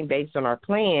campaign, based on our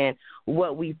plan,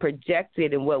 what we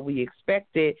projected and what we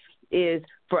expected is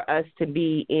for us to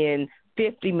be in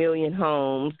 50 million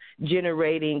homes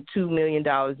generating $2 million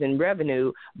in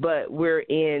revenue, but we're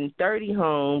in 30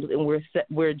 homes and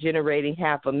we're generating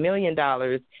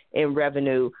 $500,000 in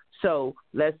revenue. So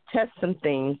let's test some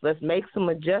things. Let's make some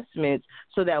adjustments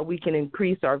so that we can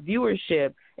increase our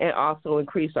viewership and also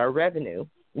increase our revenue.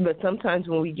 But sometimes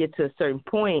when we get to a certain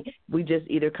point, we just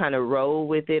either kind of roll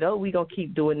with it. Oh, we're going to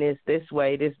keep doing this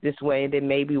way, this way, and then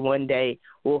maybe one day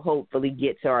we'll hopefully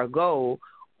get to our goal.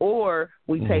 Or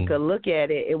we take a look at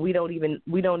it and we don't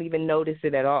even notice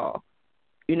it at all.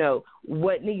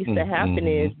 What needs to happen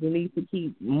is we need to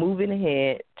keep moving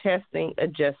ahead, testing,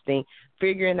 adjusting,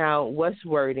 figuring out what's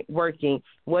working,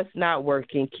 what's not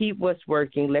working, keep what's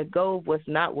working, let go of what's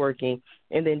not working,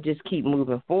 and then just keep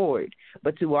moving forward.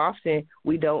 But too often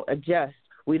we don't adjust.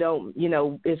 We don't,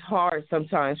 it's hard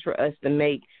sometimes for us to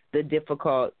make the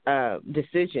difficult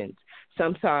decisions.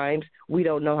 Sometimes we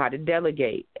don't know how to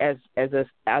delegate. As an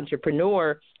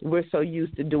entrepreneur, we're so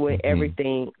used to doing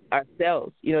everything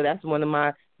ourselves. That's one of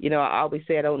my, I always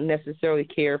say I don't necessarily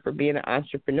care for being an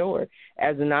entrepreneur.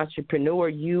 As an entrepreneur,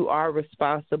 you are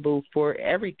responsible for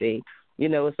everything.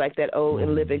 It's like that old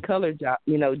In Living Color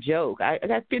joke. I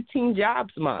got 15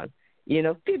 jobs, Mom.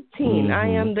 15. I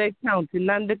am the accountant.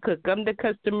 I'm the cook. I'm the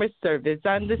customer service.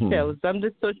 I'm the sales. I'm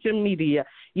the social media.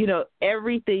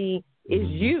 Everything is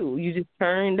you. You just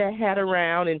turn that hat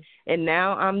around, and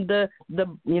now I'm the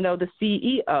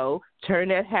CEO. Turn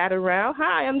that hat around.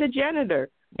 Hi, I'm the janitor.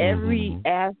 Every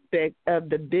aspect of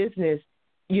the business,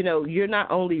 you're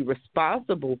not only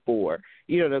responsible for.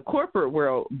 The corporate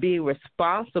world, being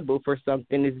responsible for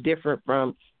something is different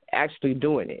from actually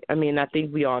doing it. I mean, I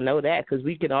think we all know that because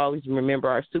we can always remember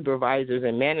our supervisors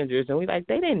and managers, and we're like,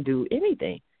 they didn't do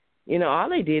anything. All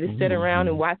they did is sit around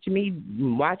and watch me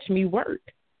work.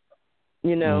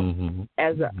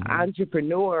 As an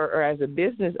entrepreneur or as a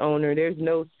business owner, there's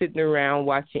no sitting around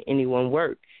watching anyone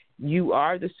work. You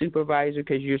are the supervisor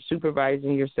because you're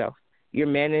supervising yourself. You're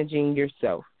managing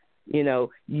yourself.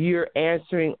 You're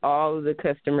answering all of the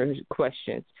customer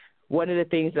questions. one of the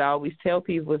things I always tell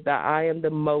people is that I am the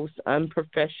most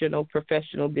unprofessional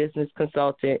professional business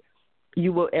consultant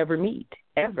you will ever meet,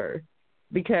 ever.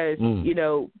 Because, you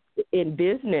know, in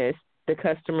business, the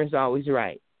customer's always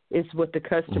right. It's what the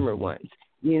customer wants.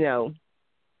 You know,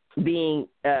 being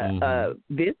a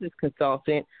business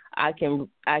consultant, I can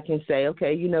say,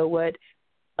 okay, you know what?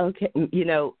 Okay, you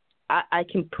know, I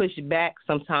can push back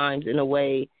sometimes in a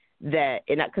way that,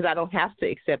 because I don't have to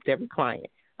accept every client.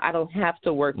 I don't have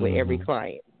to work with every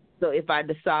client. So if I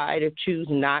decide or choose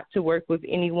not to work with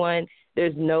anyone,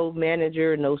 there's no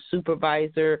manager, no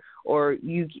supervisor, or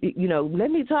you know, let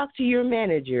me talk to your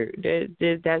manager.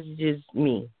 That's just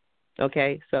me.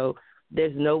 Okay, so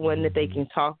there's no one that they can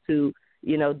talk to.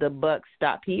 You know, the buck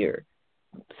stop here.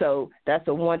 So that's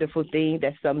a wonderful thing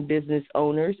that some business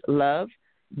owners love,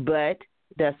 but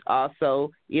that's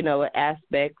also, you know, an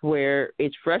aspect where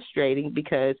it's frustrating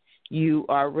because you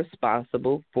are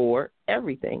responsible for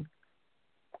everything.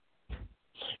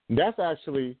 That's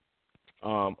actually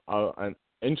an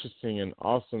interesting and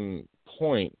awesome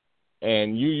point.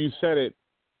 And you said it,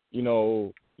 you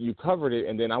know, you covered it,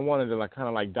 and then I wanted to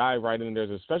kind of dive right in. There's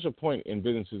a special point in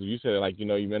businesses. You said it like, you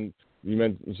know, you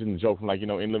shouldn't joke from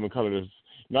in Living Color. There's,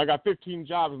 you know, I got 15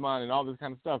 jobs of mine and all this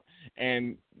kind of stuff.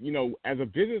 And, you know, as a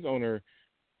business owner,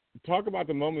 talk about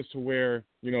the moments to where,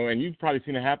 you know, and you've probably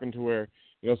seen it happen to where,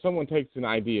 you know, someone takes an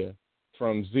idea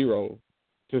from 0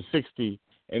 to 60,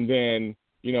 and then,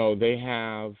 you know, they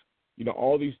have, you know,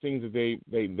 all these things that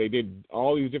they did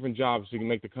all these different jobs to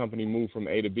make the company move from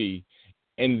A to B.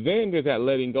 And then there's that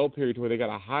letting go period where they got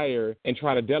to hire and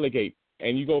try to delegate.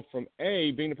 And you go from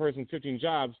A, being the person with 15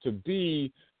 jobs, to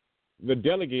B, the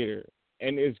delegator.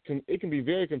 And it can be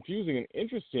very confusing and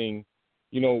interesting,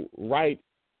 you know, right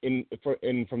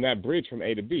from that bridge from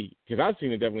A to B. Because I've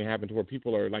seen it definitely happen to where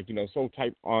people are you know, so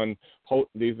tight on,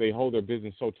 they hold their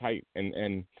business so tight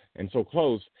and so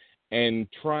close, and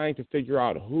trying to figure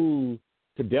out who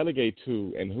to delegate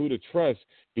to and who to trust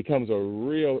becomes a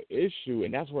real issue.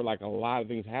 And that's where a lot of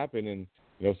things happen. And,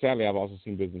 you know, sadly, I've also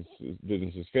seen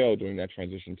businesses fail during that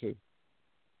transition too.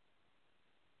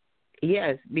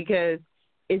 Yes, because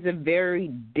it's a very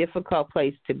difficult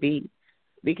place to be,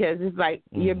 because it's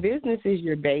your business is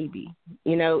your baby,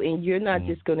 you know, and you're not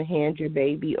just going to hand your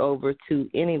baby over to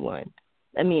anyone.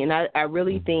 I mean, I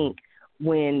really think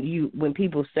when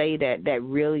people say that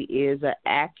really is an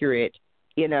accurate,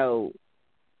 you know,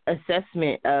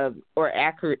 assessment of or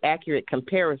accurate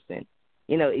comparison.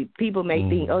 You know, people may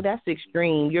think, oh, that's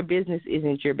extreme. Your business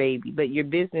isn't your baby, but your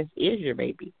business is your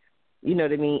baby. You know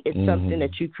what I mean? It's something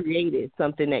that you created,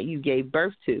 something that you gave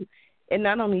birth to. And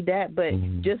not only that, but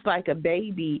just like a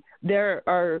baby, there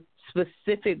are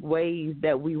specific ways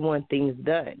that we want things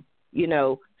done. You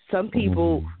know, some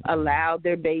people allow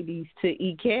their babies to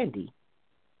eat candy.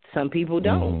 Some people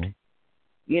don't.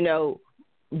 You know,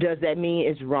 does that mean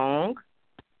it's wrong?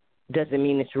 Does it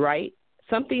mean it's right?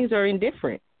 Some things are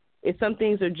indifferent. Some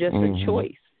things are just a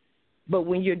choice. But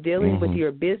when you're dealing with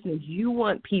your business, you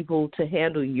want people to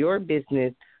handle your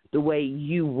business the way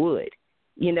you would,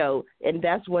 you know, and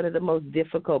that's one of the most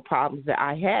difficult problems that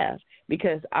I have,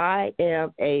 because I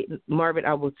am Marvin,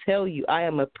 I will tell you, I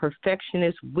am a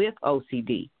perfectionist with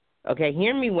OCD. Okay,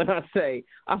 hear me when I say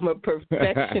I'm a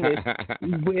perfectionist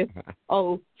with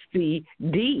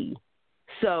OCD.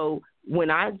 So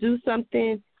when I do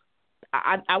something,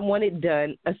 I want it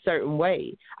done a certain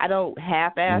way. I don't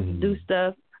half-ass do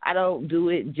stuff. I don't do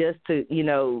it just to, you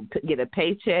know, to get a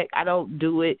paycheck. I don't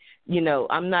do it, you know,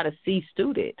 I'm not a C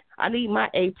student. I need my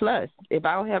A+. If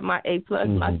I don't have my A+,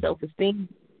 my self-esteem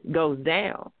goes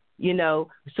down, you know.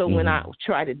 So when I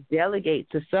try to delegate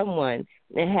to someone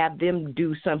and have them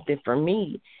do something for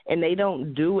me and they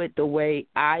don't do it the way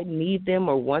I need them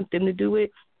or want them to do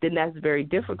it, then that's very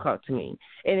difficult to me.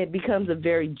 And it becomes a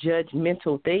very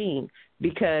judgmental thing,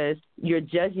 because you're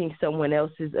judging someone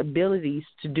else's abilities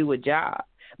to do a job.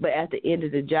 But at the end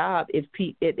of the job, at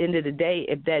the end of the day,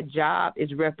 if that job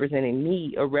is representing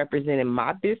me or representing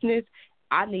my business,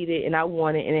 I need it and I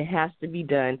want it, and it has to be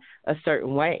done a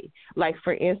certain way. Like,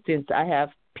 for instance, I have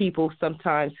people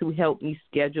sometimes who help me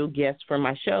schedule guests for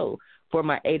my show. For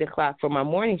my 8 o'clock, for my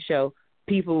morning show,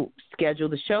 people schedule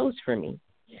the shows for me.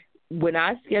 When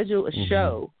I schedule a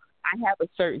show, I have a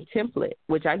certain template,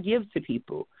 which I give to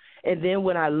people. And then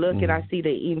when I look and I see the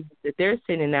emails that they're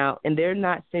sending out and they're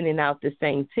not sending out the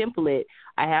same template,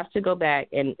 I have to go back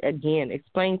and, again,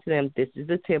 explain to them, this is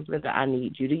the template that I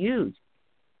need you to use.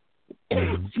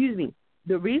 Excuse me.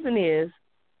 The reason is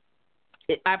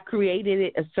I've created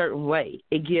it a certain way.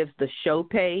 It gives the show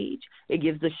page. It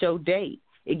gives the show date.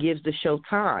 It gives the show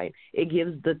time. It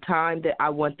gives the time that I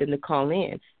want them to call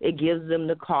in. It gives them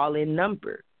the call-in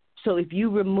number. So if you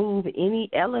remove any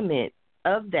element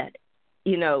of that,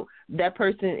 that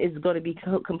person is going to be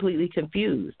completely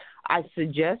confused. I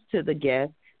suggest to the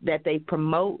guest that they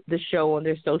promote the show on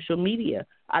their social media.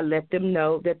 I let them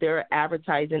know that there are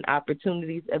advertising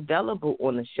opportunities available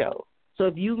on the show. So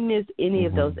if you miss any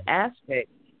of those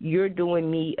aspects, you're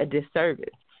doing me a disservice.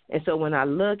 And so when I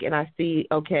look and I see,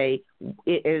 okay,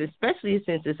 and especially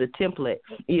since it's a template,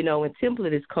 and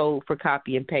template is code for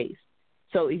copy and paste.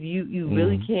 So if you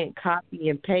really can't copy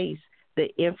and paste the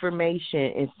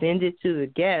information and send it to the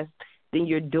guest, then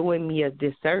you're doing me a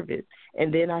disservice.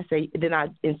 And then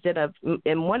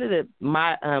and one of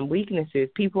my weaknesses,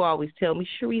 people always tell me,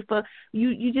 Sharifa,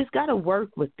 you just got to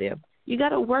work with them. You got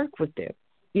to work with them.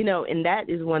 And that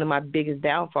is one of my biggest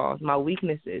downfalls, my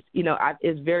weaknesses.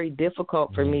 It's very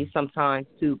difficult for me sometimes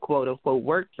to, quote unquote,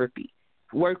 work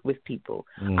with people.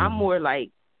 I'm more like,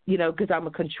 because I'm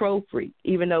a control freak,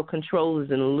 even though control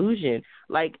is an illusion.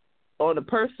 Like, on a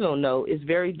personal note, it's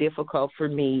very difficult for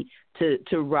me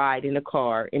to ride in a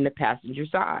car in the passenger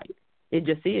side. It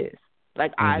just is.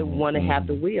 Like, I want to have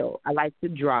the wheel. I like to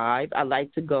drive. I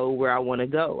like to go where I want to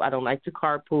go. I don't like to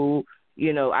carpool.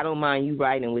 I don't mind you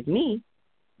riding with me,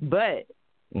 but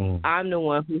I'm the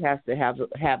one who has to have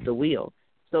the wheel.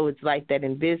 So it's like that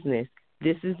in business.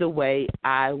 This is the way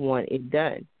I want it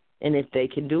done. And if they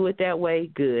can do it that way,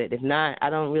 good. If not, I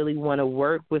don't really want to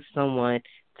work with someone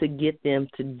to get them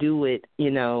to do it,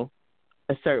 a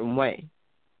certain way.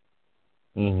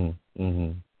 No,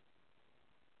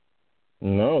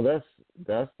 that's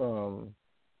a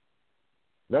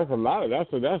lot. That's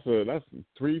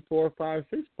 3, 4, 5,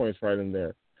 6 points right in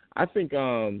there. I think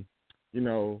first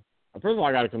of all,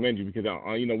 I got to commend you because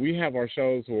we have our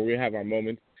shows where we have our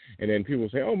moments, and then people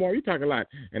say, "Oh, Mar, you talk a lot,"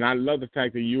 and I love the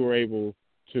fact that you were able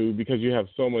to, because you have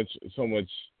so much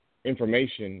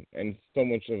information and so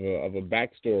much of a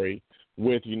backstory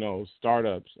with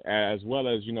startups, as well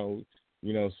as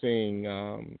seeing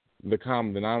the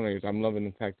common denominators. I'm loving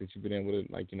the fact that you've been able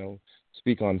to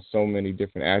speak on so many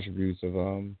different attributes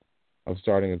of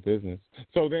starting a business.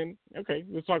 So then, okay,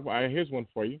 let's talk about. Here's one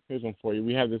for you.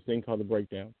 We have this thing called the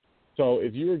breakdown. So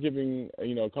if you were giving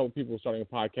a couple people starting a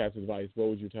podcast advice, what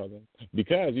would you tell them?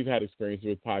 Because you've had experience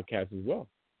with podcasts as well.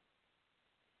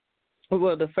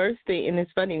 Well, the first thing, and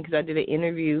it's funny because I did an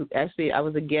interview. Actually, I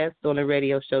was a guest on a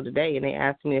radio show today, and they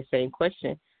asked me the same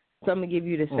question. So I'm going to give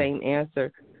you the same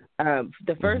answer.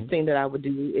 The first thing that I would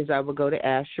do is I would go to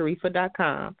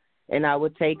AskSharifa.com, and I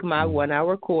would take my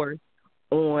 1-hour course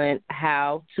on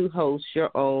how to host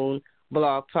your own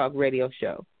blog talk radio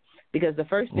show. Because the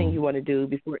first thing you want to do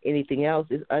before anything else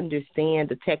is understand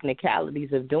the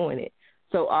technicalities of doing it.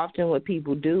 So often what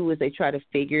people do is they try to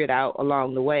figure it out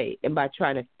along the way. And by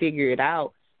trying to figure it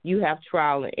out, you have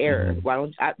trial and error.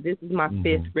 This is my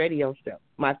fifth radio show.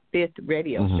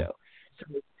 So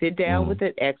sit down with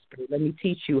an expert. Let me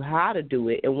teach you how to do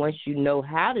it. And once you know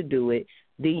how to do it,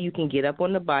 then you can get up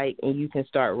on the bike and you can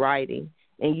start writing.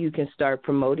 And you can start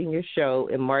promoting your show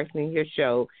and marketing your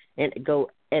show and go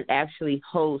and actually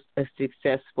host a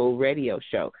successful radio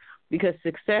show. Because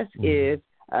success is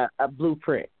a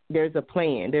blueprint. There's a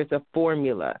plan. There's a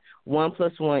formula. 1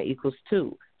 + 1 =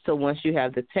 2. So once you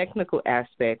have the technical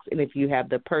aspects and if you have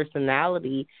the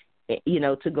personality,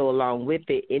 to go along with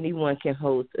it, anyone can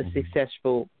host a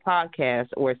successful podcast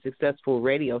or a successful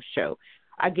radio show.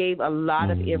 I gave a lot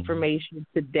of information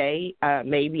today.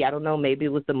 Maybe, I don't know, maybe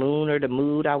it was the moon or the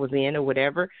mood I was in or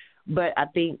whatever. But I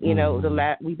think,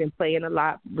 we've been playing a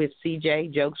lot with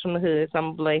CJ, Jokes from the Hood. So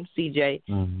I'm going to blame CJ.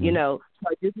 So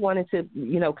I just wanted to,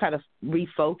 kind of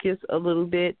refocus a little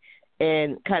bit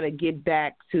and kind of get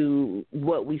back to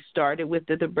what we started with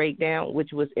the breakdown,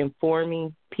 which was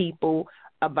informing people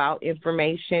about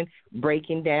information,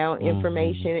 breaking down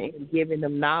information, and giving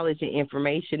them knowledge and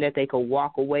information that they could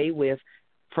walk away with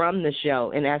from the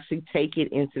show and actually take it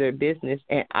into their business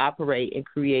and operate and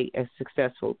create a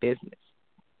successful business.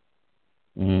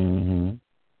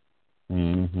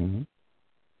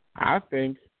 I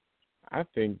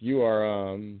think you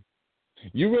are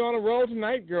you went on a roll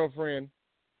tonight, girlfriend.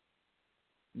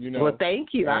 Well,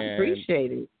 thank you. I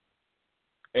appreciate it.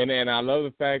 And I love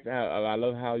the fact I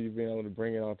love how you've been able to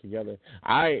bring it all together.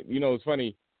 It's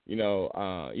funny. You know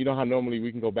how normally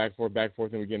we can go back and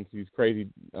forth, and we get into these crazy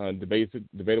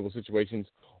debatable situations,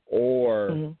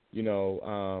 or we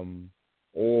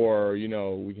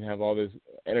can have all this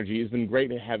energy. It's been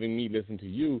great having me listen to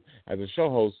you as a show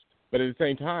host, but at the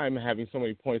same time having so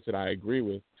many points that I agree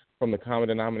with, from the common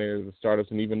denominator of the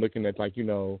startups, and even looking at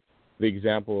the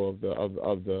example of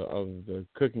the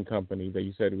cooking company that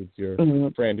you said with your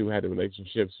friend who had the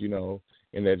relationships,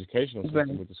 in the educational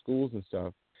system with the schools and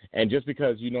stuff. And just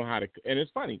because you know how to, and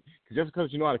it's funny, because just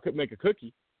because you know how to make a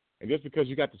cookie, and just because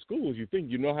you got the schools, you think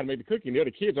you know how to make the cookie, and the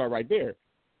other kids are right there.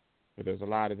 But there's a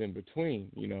lot of in between,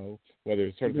 whether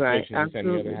it's certification, this and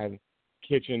the other, having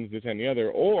kitchens, this and the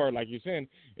other, or like you're saying,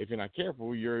 if you're not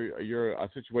careful, you're a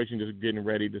situation just getting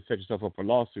ready to set yourself up for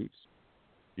lawsuits.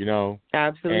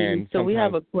 Absolutely. And so we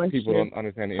have a question. People don't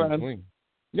understand the in between.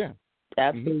 Yeah.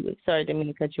 Absolutely. Sorry, didn't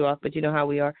mean to cut you off, but you know how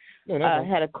we are. No, I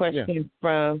had a question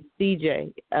from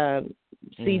CJ.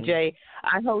 CJ,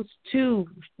 I host 2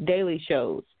 daily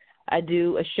shows. I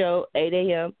do a show 8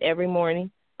 a.m. every morning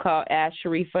called Ask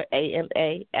Sharifa,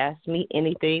 AMA, Ask Me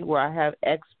Anything, where I have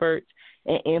experts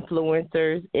and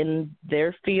influencers in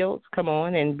their fields come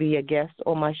on and be a guest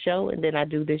on my show. And then I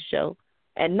do this show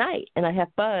at night, and I have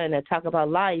fun. I talk about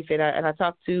life, and I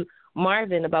talk to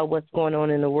Marvin about what's going on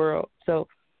in the world. So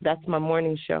that's my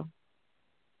morning show.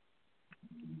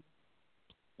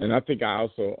 And I think I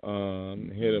also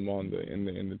hit him on in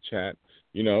the chat,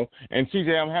 And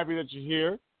CJ, I'm happy that you're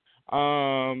here,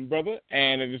 brother.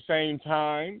 And at the same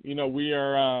time, we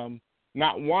are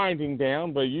not winding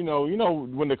down, but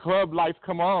when the club lights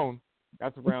come on,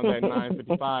 that's around that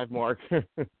 9:55 mark.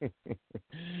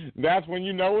 That's when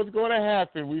you know what's going to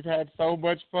happen. We've had so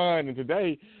much fun, and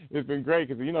today it's been great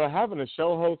because having a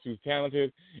show host who's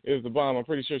talented is the bomb. I'm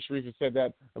pretty sure Sharifa said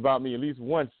that about me at least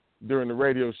once during the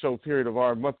radio show period of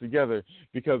our month together,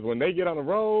 because when they get on the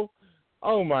roll,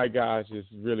 oh my gosh, it's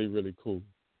really, really cool.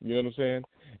 You know what I'm saying?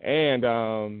 And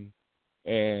I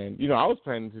was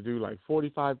planning to do like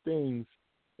 45 things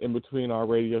in between our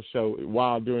radio show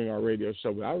while doing our radio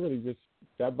show, but I really just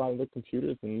sat by the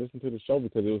computers and listened to the show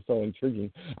because it was so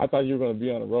intriguing. I thought you were going to be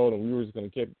on the road and we were just going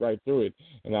to get right through it,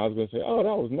 and I was going to say, oh,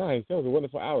 that was nice, that was a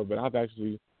wonderful hour, but I've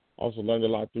actually also learned a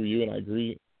lot through you, and I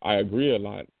agree a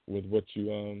lot with what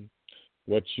you've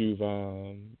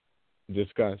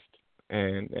discussed,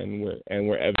 and we're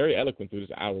very eloquent through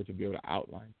this hour to be able to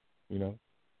outline, Well,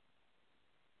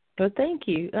 thank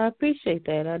you. I appreciate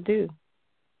that. I do.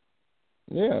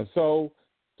 Yeah. So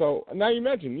now you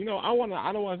mentioned, I don't want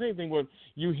to say anything, but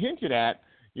you hinted at,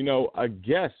 a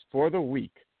guest for the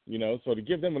week, so to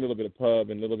give them a little bit of pub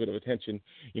and a little bit of attention,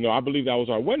 I believe that was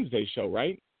our Wednesday show,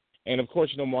 right? And of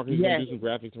course, Marcus is going to do some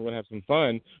graphics and we're going to have some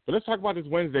fun. But let's talk about this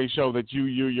Wednesday show that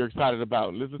you're excited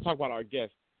about. Let's talk about our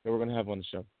guest that we're going to have on the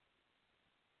show.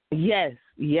 Yes,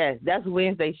 that's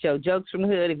Wednesday show, Jokes from the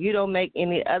Hood. If you don't make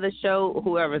any other show,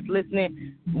 whoever's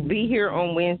listening, be here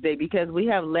on Wednesday because we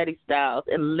have Letty Styles,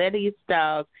 and Letty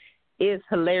Styles is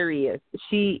hilarious.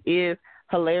 She is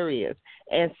hilarious.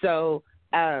 And so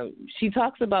she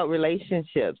talks about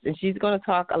relationships, and she's going to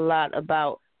talk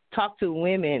to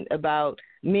women about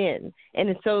men. And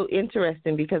it's so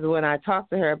interesting because when I talked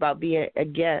to her about being a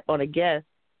guest on the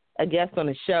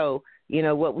show,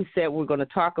 what we said we're going to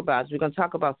talk about is we're going to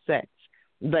talk about sex.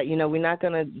 But, we're not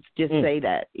going to just say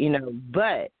that,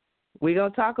 but we're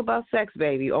going to talk about sex,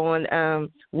 baby,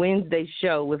 on Wednesday's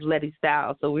show with Letty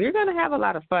Styles. So we're going to have a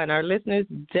lot of fun. Our listeners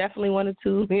definitely want to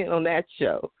tune in on that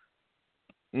show.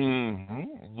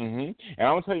 Mm-hmm. And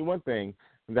I want to tell you one thing,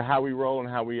 how we roll and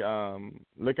how we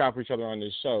look out for each other on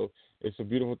this show. It's a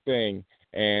beautiful thing.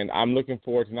 And I'm looking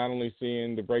forward to not only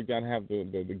seeing the breakdown have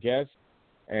the guests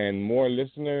and more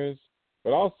listeners,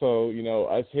 but also,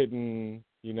 us hitting,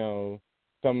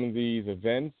 some of these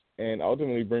events and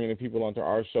ultimately bringing the people onto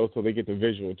our show so they get the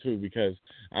visual too, because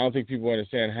I don't think people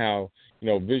understand how,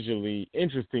 visually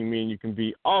interesting me and you can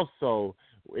be also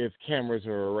if cameras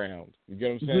are around. You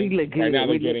get what I'm saying? We look good. Right now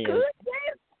we look good.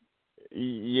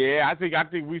 Yeah, I think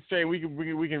we say we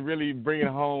can really bring it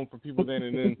home for people then,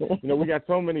 and then we got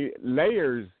so many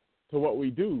layers to what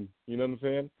we do. You know what I'm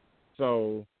saying?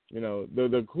 So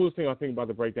the coolest thing I think about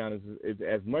the breakdown is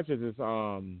as much as it's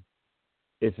an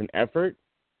effort.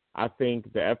 I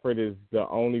think the effort is the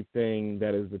only thing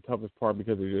that is the toughest part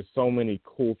because there's so many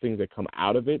cool things that come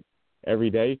out of it every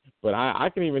day. But I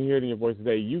can even hear it in your voice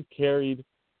today. You carried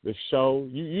the show.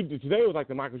 You today was like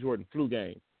the Michael Jordan flu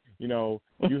game. You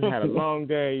had a long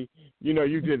day.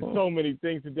 You did so many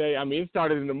things today. I mean, it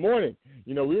started in the morning.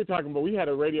 We were talking about, we had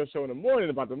a radio show in the morning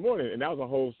about the morning, and that was a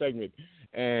whole segment.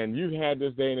 And you had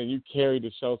this day, and then you carried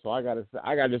the show. So I got to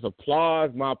just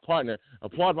applaud my partner,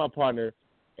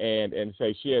 and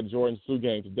say she had Jordan's flu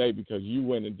game today because you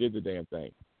went and did the damn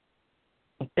thing.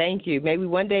 Thank you. Maybe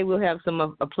one day we'll have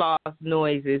some applause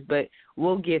noises, but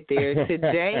we'll get there.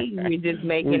 Today, we're just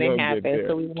making it happen.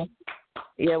 So we want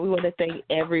to thank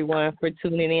everyone for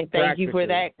tuning in. Thank you for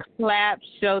that clap,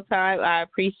 Showtime. I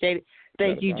appreciate it.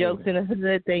 Thank you, Jokes in the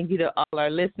Hood. Thank you to all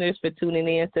our listeners for tuning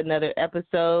in to another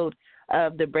episode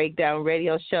of the Breakdown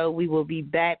Radio Show. We will be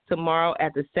back tomorrow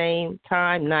at the same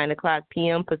time, 9 o'clock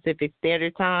p.m. Pacific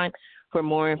Standard Time. For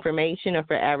more information or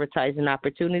for advertising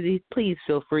opportunities, please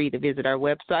feel free to visit our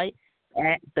website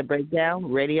at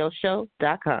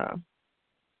thebreakdownradioshow.com.